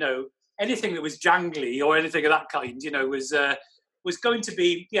 anything that was jangly or anything of that kind, was going to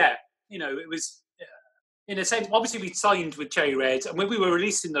be, it was, in a sense, obviously we signed with Cherry Red, and when we were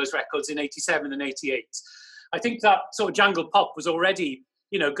releasing those records in 87 and 88, I think that sort of jangle pop was already,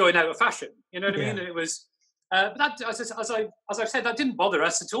 going out of fashion. You know what I mean? And it was, but that, as I've said, that didn't bother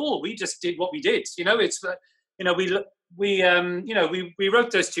us at all. We just did what we did. It's, we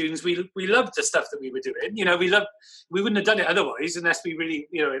wrote those tunes. We loved the stuff that we were doing. We wouldn't have done it otherwise, unless we really,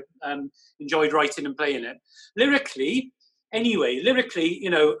 enjoyed writing and playing it. Lyrically,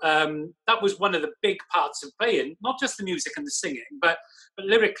 that was one of the big parts of playing, not just the music and the singing, but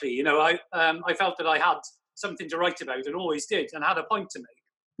lyrically, I felt that I had something to write about, and always did, and had a point to make.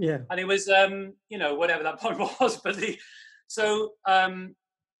 Yeah. And it was, whatever that point was, but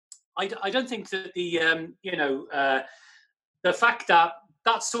I don't think that the fact that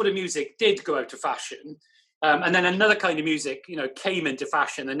that sort of music did go out of fashion, and then another kind of music, came into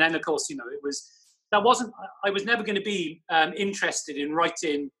fashion, and then of course, I was never going to be interested in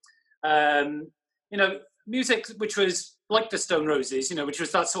writing, music which was like the Stone Roses, which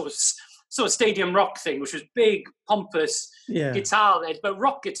was that sort of stadium rock thing, which was big, pompous, guitar-led, but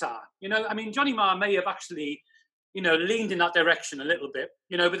rock guitar. Johnny Marr may have actually, leaned in that direction a little bit,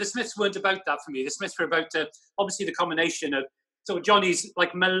 but the Smiths weren't about that for me. The Smiths were about, obviously, the combination of sort of Johnny's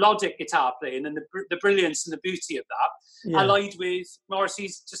like melodic guitar playing and the brilliance and the beauty of that, allied with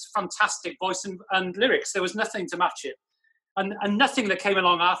Morrissey's just fantastic voice and lyrics. There was nothing to match it. And nothing that came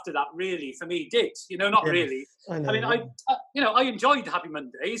along after that really, for me, did. Not really. I enjoyed Happy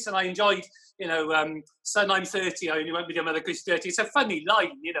Mondays, and I enjoyed, Son, I'm 30, I only went with your mother because she's 30. It's a funny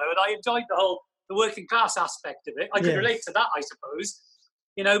line, and I enjoyed the working class aspect of it. I could relate to that, I suppose.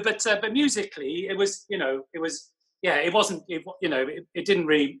 But musically, it was, it wasn't, it didn't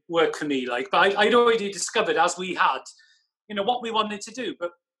really work for me. But I'd already discovered, as we had, what we wanted to do.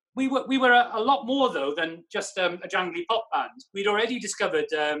 But we were a lot more, though, than just a jangly pop band. We'd already discovered,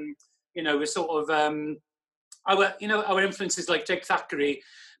 a sort of our influences like Jake Thackeray,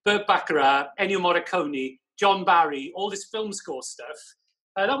 Burt Bacharach, Ennio Morricone, John Barry, all this film score stuff.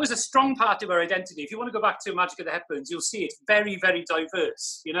 That was a strong part of our identity. If you want to go back to Magic of the Hepburns, you'll see it's very, very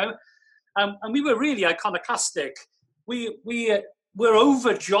diverse, and we were really iconoclastic. We were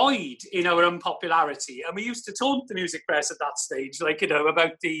overjoyed in our unpopularity, and we used to taunt the music press at that stage,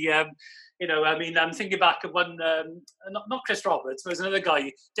 about the, I'm thinking back of one, not Chris Roberts, there was another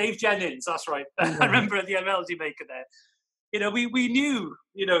guy, Dave Jennings, that's right. I remember at the melody maker there. We knew,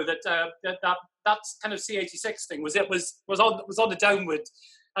 that kind of C86 thing was on the downward,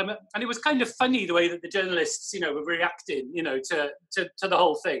 and it was kind of funny the way that the journalists, were reacting, to the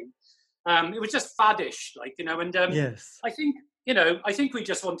whole thing. It was just faddish, and yes. I think we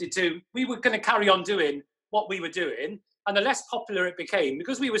just we were going to carry on doing what we were doing, and the less popular it became,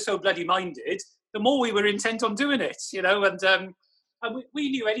 because we were so bloody minded, the more we were intent on doing it, and we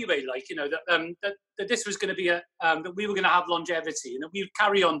knew anyway, that this was going to be that we were going to have longevity, and that we would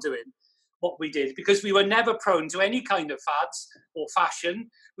carry on doing what we did, because we were never prone to any kind of fads or fashion.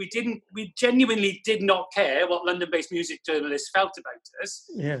 We genuinely did not care what London-based music journalists felt about us.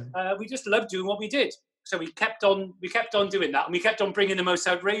 We just loved doing what we did. So we kept on doing that, and we kept on bringing the most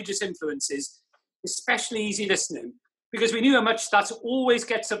outrageous influences, especially easy listening, because we knew how much that always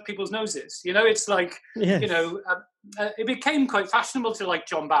gets up people's noses. It's like, it became quite fashionable to like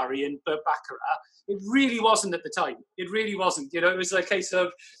John Barry and Burt Bacharach. It really wasn't at the time. It really wasn't. It was a case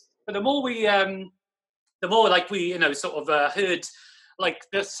of, but the more we sort of heard like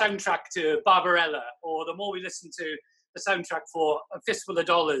the soundtrack to Barbarella, or the more we listened to the soundtrack for A Fistful of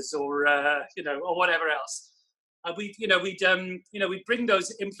Dollars, or or whatever else, we'd bring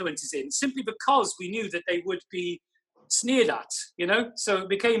those influences in simply because we knew that they would be sneered at, so it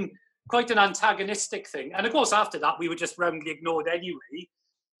became quite an antagonistic thing. And of course, after that, we were just roundly ignored anyway.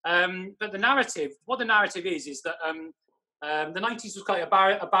 But the narrative is that the 90s was quite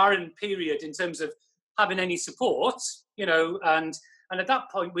a barren period in terms of having any support, and at that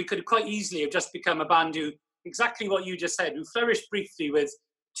point, we could quite easily have just become a band who, exactly what you just said, who flourished briefly with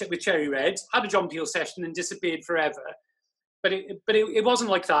Cherry Red, had a John Peel session and disappeared forever. it wasn't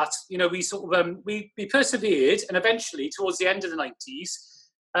like that. You know, we sort of we persevered, and eventually, towards the end of the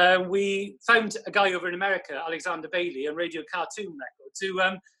 90s, we found a guy over in America, Alexander Bailey, on Radio Cartoon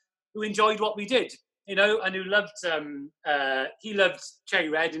Records, who enjoyed what we did, you know, and who loved he loved Cherry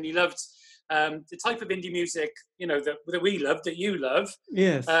Red, and he loved the type of indie music, you know, that we love, that you love.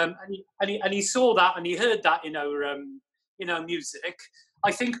 Yes. And he saw that, and he heard that in our music.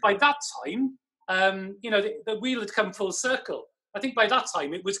 I think by that time, you know, the wheel had come full circle. I think by that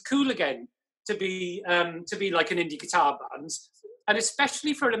time it was cool again to be like an indie guitar band, and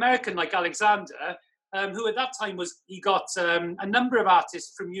especially for an American like Alexander, who at that time he got a number of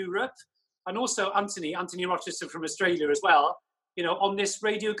artists from Europe, and also Anthony Rochester from Australia as well, you know, on this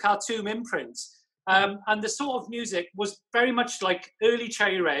Radio Cartoon imprint. And the sort of music was very much like early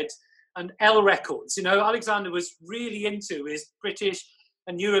Cherry Red and L Records. You know, Alexander was really into his British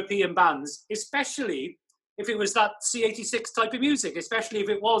and European bands, especially if it was that C86 type of music, especially if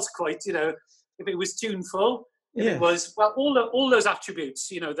it was quite, you know, if it was tuneful, if it was, well, all those attributes,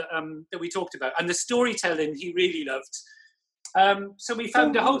 you know, that we talked about, and the storytelling he really loved. So we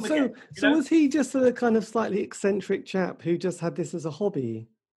found a home again. So was he just a kind of slightly eccentric chap who just had this as a hobby?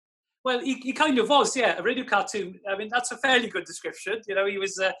 Well, he kind of was, yeah. A Radio Cartoon, I mean, that's a fairly good description. You know, he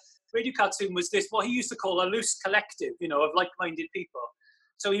was, Radio Cartoon was this, what he used to call a loose collective, you know, of like-minded people.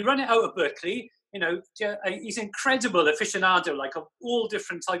 So he ran it out of Berkeley. You know, he's an incredible aficionado, like of all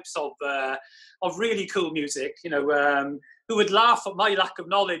different types of really cool music. You know, who would laugh at my lack of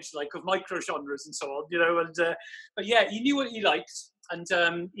knowledge, like of micro genres and so on. You know, and but yeah, he knew what he liked, and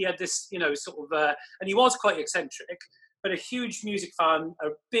he had this, you know, sort of, and he was quite eccentric, but a huge music fan, a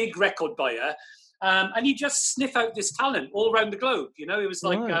big record buyer, and he just sniff out this talent all around the globe. You know, it was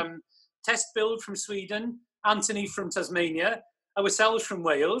like Test Build from Sweden, Anthony from Tasmania, ourselves from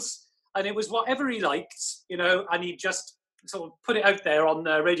Wales, and it was whatever he liked, you know, and he just sort of put it out there on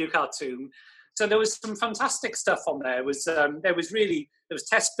Radio Cartoon. So there was some fantastic stuff on there. There was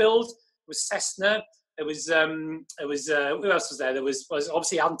Test Build, there was Cessna, there was who else was there? There was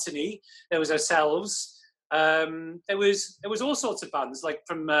obviously Anthony, there was ourselves. There was all sorts of bands, like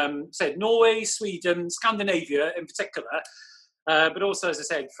from said Norway, Sweden, Scandinavia in particular, but also, as I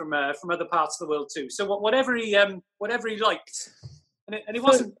said, from other parts of the world too. So whatever he liked, and it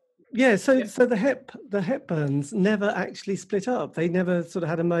wasn't. Yeah, so the Hepburns never actually split up. They never sort of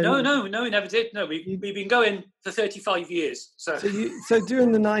had a moment. No, we never did. No, we've been going for 35 years. So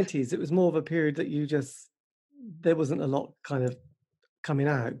during the 90s, it was more of a period that there wasn't a lot kind of coming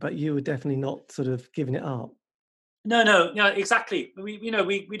out, but you were definitely not sort of giving it up. No, exactly.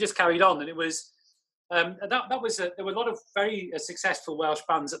 We just carried on, and it was that was there were a lot of very successful Welsh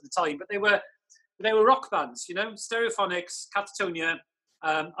bands at the time, but they were rock bands. You know, Stereophonics, Catatonia.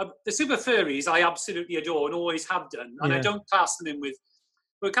 The Super Furries I absolutely adore and always have done, and I don't class them in with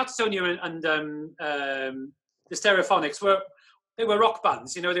Catatonia and the Stereophonics they were rock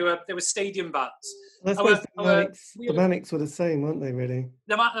bands, you know, they were stadium bands. I suppose the Manics were the same, weren't they, really?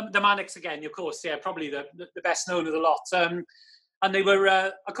 The Manics again, of course, yeah, probably the best known of the lot. And they were,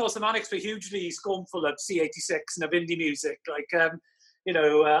 of course, the Manics were hugely scornful of C86 and of indie music, like. You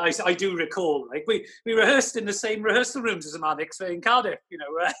know, I do recall, like we rehearsed in the same rehearsal rooms as the Manics in Cardiff, you know,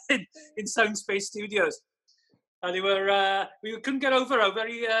 in Soundspace Studios. And they were, we couldn't get over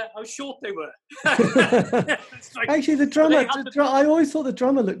how short they were. Like, actually, the drummer, I always thought the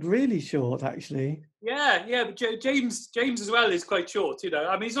drummer looked really short, actually. Yeah, but James as well is quite short, you know.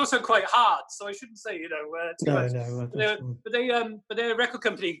 I mean, he's also quite hard, so I shouldn't say, you know, too much. But their record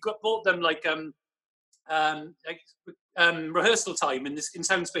company bought them like rehearsal time in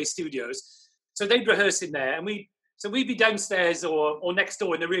Soundspace Studios, so they'd rehearse in there, and we'd be downstairs or next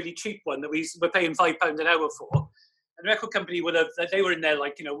door in a really cheap one that we were paying £5 an hour for, and the record company they were in there,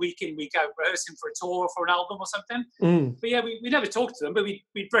 like, you know, week in, week out, rehearsing for a tour or for an album or something. But yeah, we never talked to them, but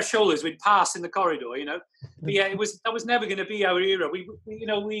we'd brush shoulders, we'd pass in the corridor, you know. But yeah, that was never going to be our era.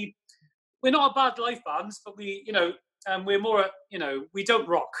 We're not a bad live bands, but we, you know, we're more, you know, we don't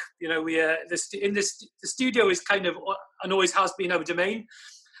rock. You know, the studio is kind of, and always has been, our domain,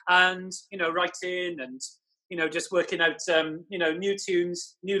 and, you know, writing and, you know, just working out, you know, new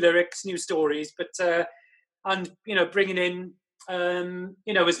tunes, new lyrics, new stories, but and, you know, bringing in,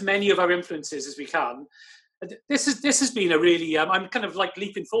 you know, as many of our influences as we can. This has been a really, I'm kind of like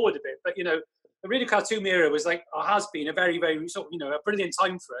leaping forward a bit, but, you know, the Radio Cartoon era was like, or has been a very, very sort of, you know, a brilliant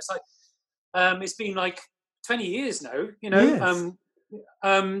time for us. It's been like 20 years now, you know.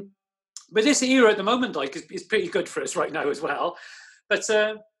 Yes. But this era at the moment, like, is pretty good for us right now as well. But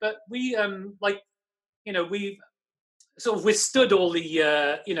we like, you know, sort of withstood all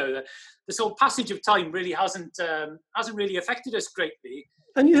the the sort of passage of time really hasn't really affected us greatly.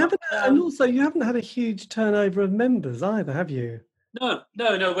 And you haven't, and also you haven't had a huge turnover of members either, have you? No.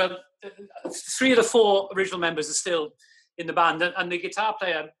 Well, 3 of the 4 original members are still in the band, and the guitar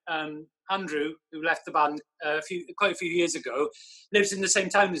player Andrew, who left the band quite a few years ago, lives in the same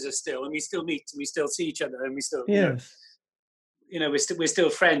town as us still, and we still meet and we still see each other, and we still we're still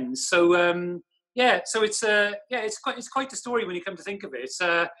friends. So so it's quite the story when you come to think of it.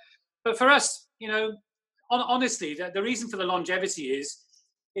 But for us, honestly, the reason for the longevity is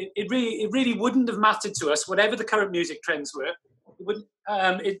it really wouldn't have mattered to us whatever the current music trends were.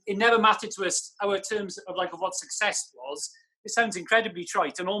 It never mattered to us our terms of what success was. It sounds incredibly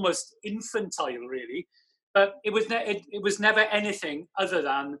trite and almost infantile, really, but it was never anything other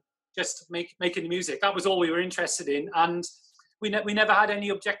than just making music. That was all we were interested in, and we never had any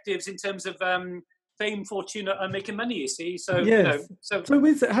objectives in terms of fame, fortune, and making money. You see, so yes.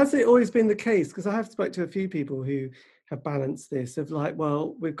 Has it always been the case? Because I have spoke to a few people who have balanced this of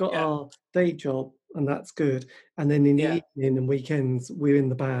we've got our day job and that's good, and then in the evening and weekends we're in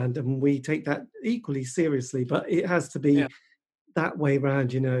the band and we take that equally seriously, but it has to be that way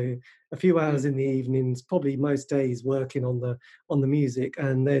round, a few hours in the evenings, probably most days working on the music,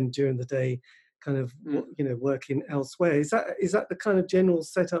 and then during the day kind of working elsewhere. Is that the kind of general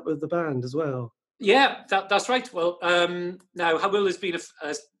setup of the band as well? Yeah, that's right. Well, now Hywel has been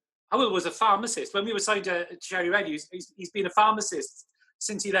Hywel was a pharmacist. When we were signed to Cherry Red, he's been a pharmacist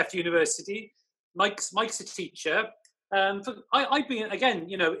since he left university. Mike's a teacher. I've been, again,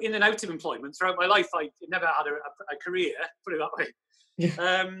 in and out of employment throughout my life. I never had a career, put it that way.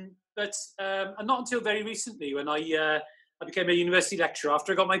 Yeah. But not until very recently, when I became a university lecturer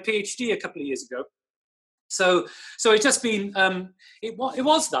after I got my PhD a couple of years ago. So it's just been, it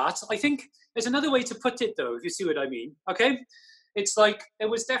was that. I think there's another way to put it, though, if you see what I mean. Okay? It's it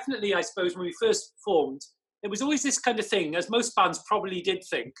was definitely, I suppose, when we first formed, there was always this kind of thing, as most bands probably did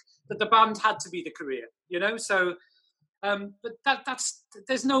think, that the band had to be the career, So, but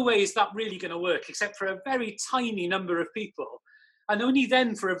there's no way is that really going to work, except for a very tiny number of people, and only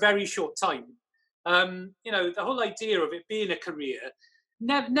then for a very short time. The whole idea of it being a career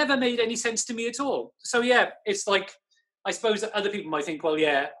never made any sense to me at all. So it's I suppose that other people might think, well,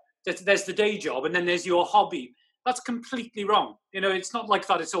 there's the day job and then there's your hobby. That's completely wrong. It's not like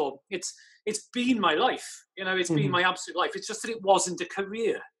that at all. It's been my life. It's been my absolute life. It's just that it wasn't a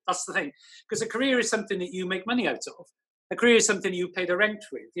career. That's the thing. Because a career is something that you make money out of. A career is something you pay the rent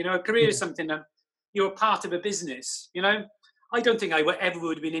with. A career is something that you're part of a business. I don't think I ever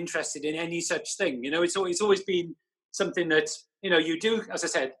would have been interested in any such thing. It's always been something that, you do, as I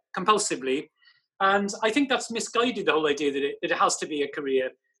said, compulsively. And I think that's misguided, the whole idea that it has to be a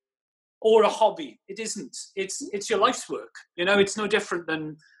career or a hobby. It isn't. It's your life's work. It's no different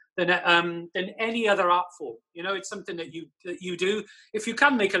than any other art form. It's something that you do. If you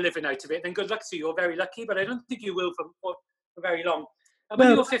can make a living out of it, then good luck to you. You're very lucky, but I don't think you will for very long. And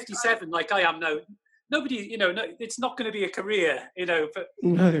when you're 57, like I am now, nobody, it's not going to be a career,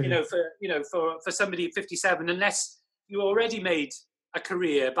 for somebody 57, unless you already made a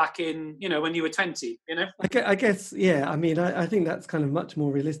career back in, when you were 20, I guess, I mean, I think that's kind of much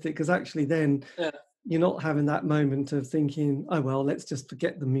more realistic, because actually then you're not having that moment of thinking, oh, well, let's just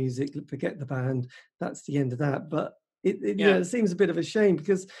forget the music, forget the band. That's the end of that. But it seems a bit of a shame,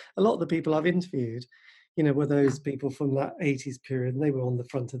 because a lot of the people I've interviewed, were those people from that 80s period, and they were on the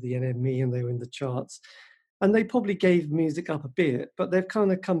front of the NME and they were in the charts. And they probably gave music up a bit, but they've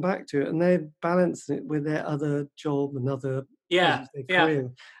kind of come back to it and they're balancing it with their other job and other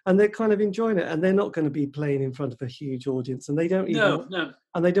career. And they're kind of enjoying it, and they're not going to be playing in front of a huge audience, and they don't even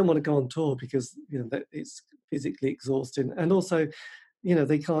and they don't want to go on tour because that it's physically exhausting, and also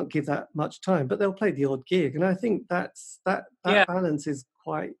they can't give that much time, but they'll play the odd gig. And I think that balance is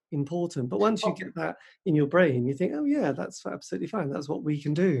quite important. But once you get that in your brain, you think, oh yeah, that's absolutely fine, that's what we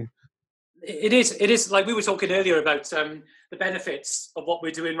can do. It is like we were talking earlier about the benefits of what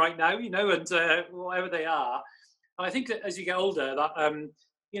we're doing right now, and whatever they are. And I think that as you get older, that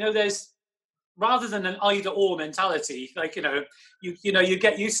there's, rather than an either-or mentality, like you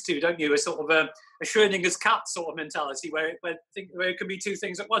get used to, don't you, a sort of a Schrodinger's cat sort of mentality where it can be two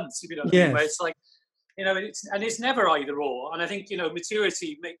things at once. If you know what I mean? Where it's like, it's never either-or. And I think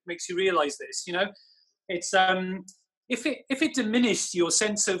maturity makes you realise this. It's if it diminished your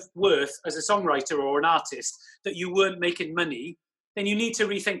sense of worth as a songwriter or an artist that you weren't making money, then you need to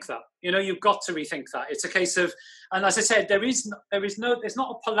rethink that. You've got to rethink that. It's a case of, and as I said, there's not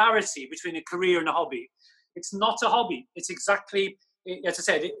a polarity between a career and a hobby. It's not a hobby. It's exactly, as I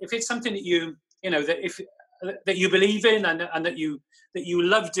said, if it's something that that if that you believe in and that you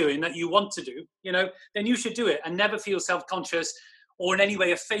love doing, that you want to do, then you should do it and never feel self-conscious or in any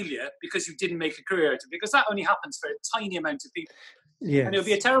way a failure because you didn't make a career out of it, because that only happens for a tiny amount of people. Yes. And it would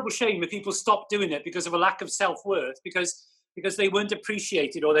be a terrible shame if people stopped doing it because of a lack of self-worth, because they weren't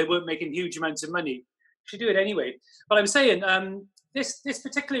appreciated or they weren't making huge amounts of money. You should do it anyway. But I'm saying this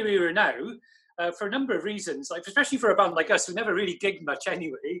particular era now, for a number of reasons, like especially for a band like us who never really gigged much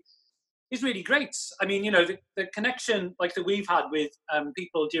anyway, is really great. I mean, the connection like that we've had with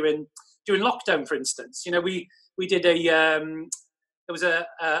people during lockdown, for instance. We did there was a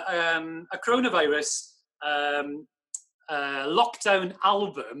coronavirus lockdown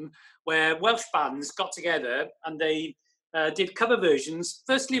album where Welsh bands got together and they did cover versions,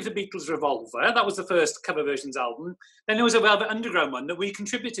 firstly of the Beatles' Revolver. That was the first cover versions album. Then there was a Velvet Underground one that we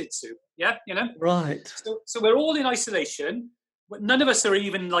contributed to. Yeah, Right. So we're all in isolation. None of us are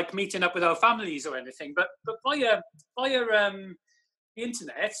even like meeting up with our families or anything, but via the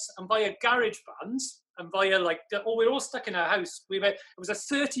internet and via garage bands and via we're all stuck in our house. It was a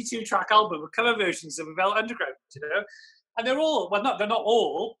 32-track album with cover versions of Velvet Underground, and they're all, they're not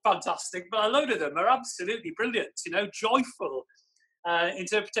all fantastic, but a load of them are absolutely brilliant, joyful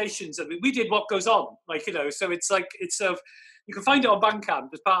interpretations of it. We did What Goes On, so it's you can find it on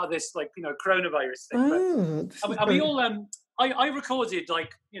Bandcamp as part of this coronavirus thing. But we all I recorded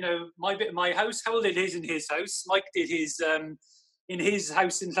my bit of my house, how it is in his house. Mike did his in his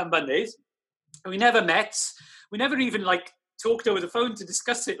house in Llanbynedd. We never met. We never even talked over the phone to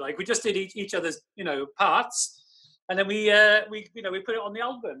discuss it. We just did each other's parts, and then we put it on the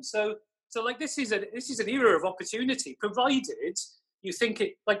album. So this is an era of opportunity, provided you think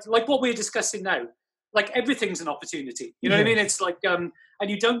it like what we're discussing now. Everything's an opportunity. You know what I mean? It's and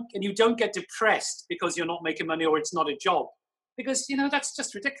you don't get depressed because you're not making money or it's not a job, because that's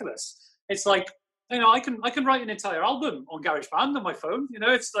just ridiculous. It's I can write an entire album on GarageBand on my phone.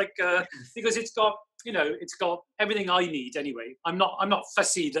 It's because it's got everything I need anyway. I'm not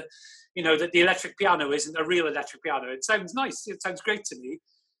fussy that that the electric piano isn't a real electric piano. It sounds nice. It sounds great to me.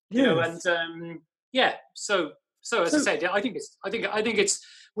 Yes. So as I said, I think it's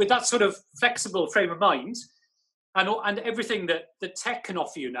with that sort of flexible frame of mind and everything that the tech can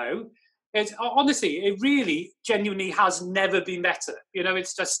offer you now. It's honestly, it really genuinely has never been better.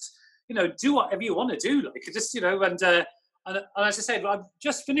 It's just do whatever you want to do, and as I said, I've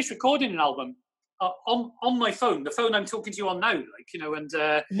just finished recording an album on my phone, the phone I'm talking to you on now,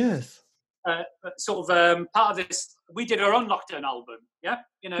 yes. Sort of part of this, we did our own lockdown album,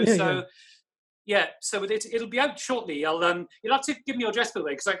 so it'll be out shortly. You'll have to give me your address, by the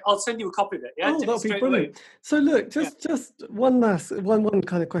way, because I'll send you a copy of it. Yeah, that'll be brilliant. Away. So look, just one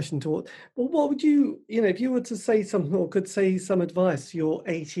kind of question to what would you, if you were to say something or could say some advice to your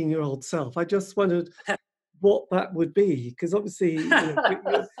 18-year-old self? I just wondered what that would be, because obviously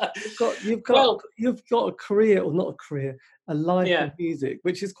you've got a career, or not a career, a life of music,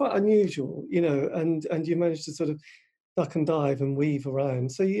 which is quite unusual, and you managed to sort of duck and dive and weave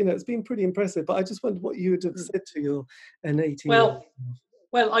around. So, it's been pretty impressive. But I just wondered what you would have said to your 18-year-old.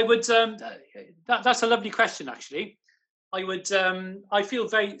 Well, I would. That's a lovely question, actually. I would. I feel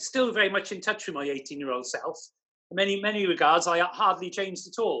still very much in touch with my 18-year-old self. In many regards, I hardly changed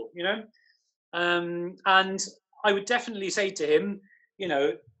at all. And I would definitely say to him,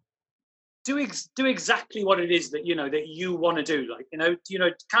 do exactly what it is that that you want to do.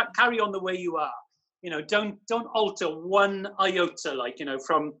 Carry on the way you are. Don't alter one iota,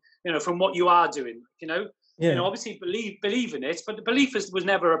 from what you are doing. Obviously believe in it, but the belief was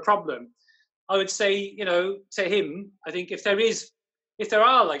never a problem. I would say, to him, I think if there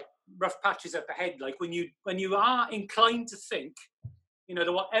are rough patches up ahead, when you are inclined to think,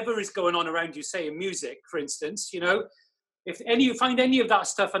 that whatever is going on around you, say in music, for instance, if you find any of that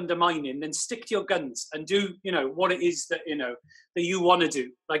stuff undermining, then stick to your guns and do, what it is that, that you want to do.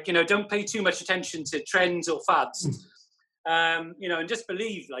 Don't pay too much attention to trends or fads, and just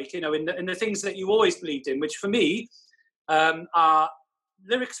believe, in the things that you always believed in, which for me are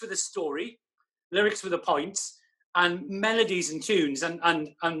lyrics with a story, lyrics with a point, and melodies and tunes and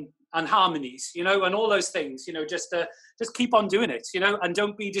harmonies, and all those things, just keep on doing it, and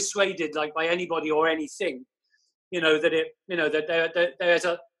don't be dissuaded by anybody or anything. That there's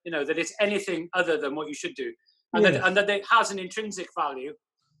that it's anything other than what you should do, and that it has an intrinsic value,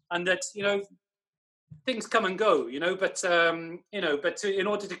 and that things come and go, but in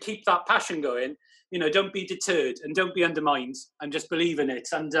order to keep that passion going, don't be deterred and don't be undermined, and just believe in it,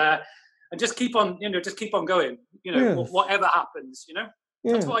 and just keep on, going, whatever happens,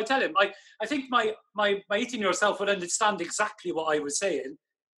 That's what I tell him. I think my 18-year-old self would understand exactly what I was saying,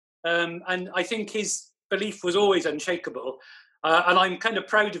 and I think his belief was always unshakable. And I'm kind of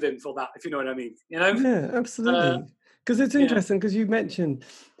proud of him for that, if you know what I mean. You know? Yeah, absolutely. Because it's interesting, because you mentioned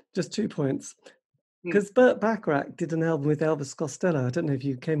just 2 points. Because Burt Bacharach did an album with Elvis Costello. I don't know if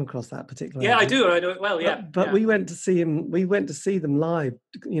you came across that particular album. I do. I know it well, yeah. But we went to see him. We went to see them live.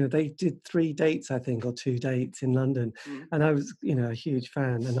 You know, they did 3 dates, I think, or 2 dates in London. And I was, you know, a huge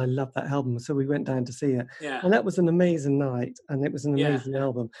fan, and I loved that album. So we went down to see it. Yeah. And that was an amazing night, and it was an amazing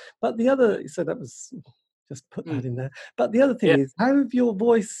album. But the other, so that was, just put that in there. But the other thing is, how have your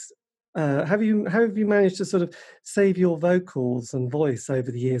voice... how have you managed to sort of save your vocals and voice over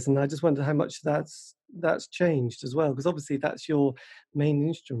the years? And I just wonder how much that's changed as well, because obviously that's your main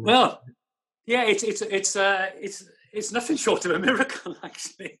instrument. Well, yeah, it's nothing short of a miracle,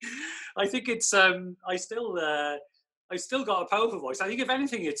 actually. I think it's I still got a powerful voice. I think if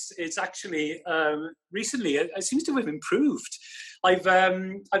anything, it's actually recently it seems to have improved. I've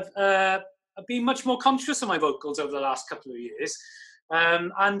been much more conscious of my vocals over the last couple of years.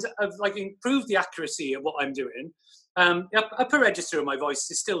 And I've improved the accuracy of what I'm doing. Upper register of my voice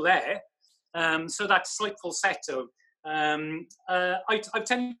is still there, so that slight falsetto. I've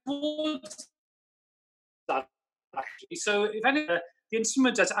tended towards that actually. So if any, the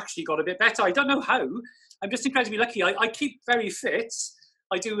instrument has actually got a bit better. I don't know how. I'm just incredibly lucky. I keep very fit.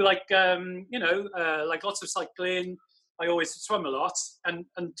 I do lots of cycling. I always swim a lot, and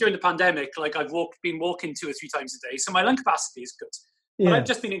during the pandemic, I've been walking 2 or 3 times a day, so my lung capacity is good. But I've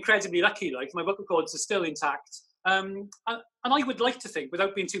just been incredibly lucky. My vocal cords are still intact, and I would like to think,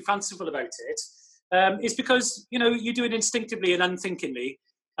 without being too fanciful about it, it's because you do it instinctively and unthinkingly,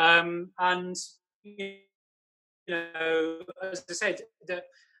 and as I said,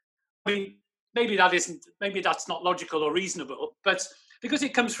 maybe that's not logical or reasonable, but because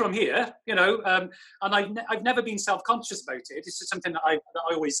it comes from here, and I've never been self-conscious about it. It's just something that I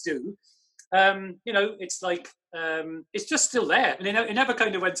always do. It's it's just still there, and it never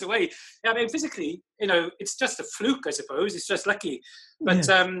kind of went away. I mean, physically, it's just a fluke, I suppose. It's just lucky, but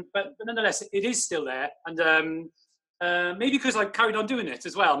nonetheless, it is still there, and maybe because I carried on doing it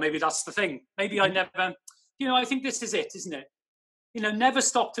as well. Maybe that's the thing. Maybe I never, I think this is it, isn't it? Never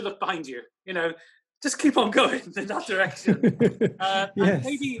stop to look behind you. Just keep on going in that direction. Yes.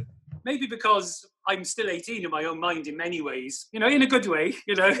 And maybe because I'm still 18 in my own mind in many ways, in a good way.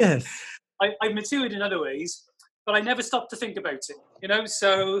 Yes. I've matured in other ways, but I never stopped to think about it,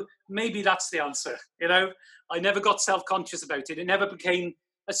 so maybe that's the answer. I never got self-conscious about it. It never became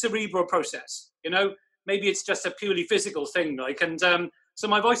a cerebral process, maybe it's just a purely physical thing, so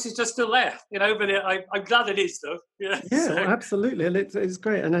my voice is just still there, but I'm glad it is, though. Yeah, so. Absolutely, and it's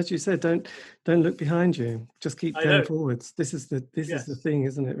great. And as you said, don't look behind you. Just keep going forwards. This is the thing,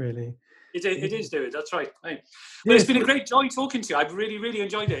 isn't it? Really, it is, dude. That's right. But it's been a great joy talking to you. I've really, really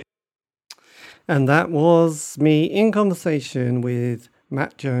enjoyed it. And that was me in conversation with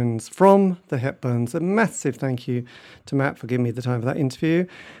Matt Jones from the Hepburns. A massive thank you to Matt for giving me the time for that interview.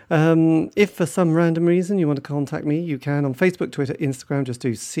 If for some random reason you want to contact me, you can on Facebook, Twitter, Instagram. Just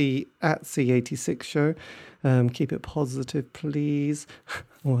do C@C86 Show. Keep it positive, please.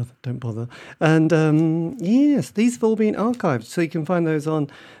 Or don't bother. And yes, these have all been archived, so you can find those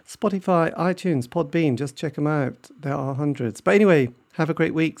on Spotify, iTunes, Podbean. Just check them out. There are hundreds. But anyway, have a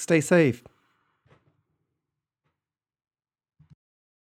great week. Stay safe.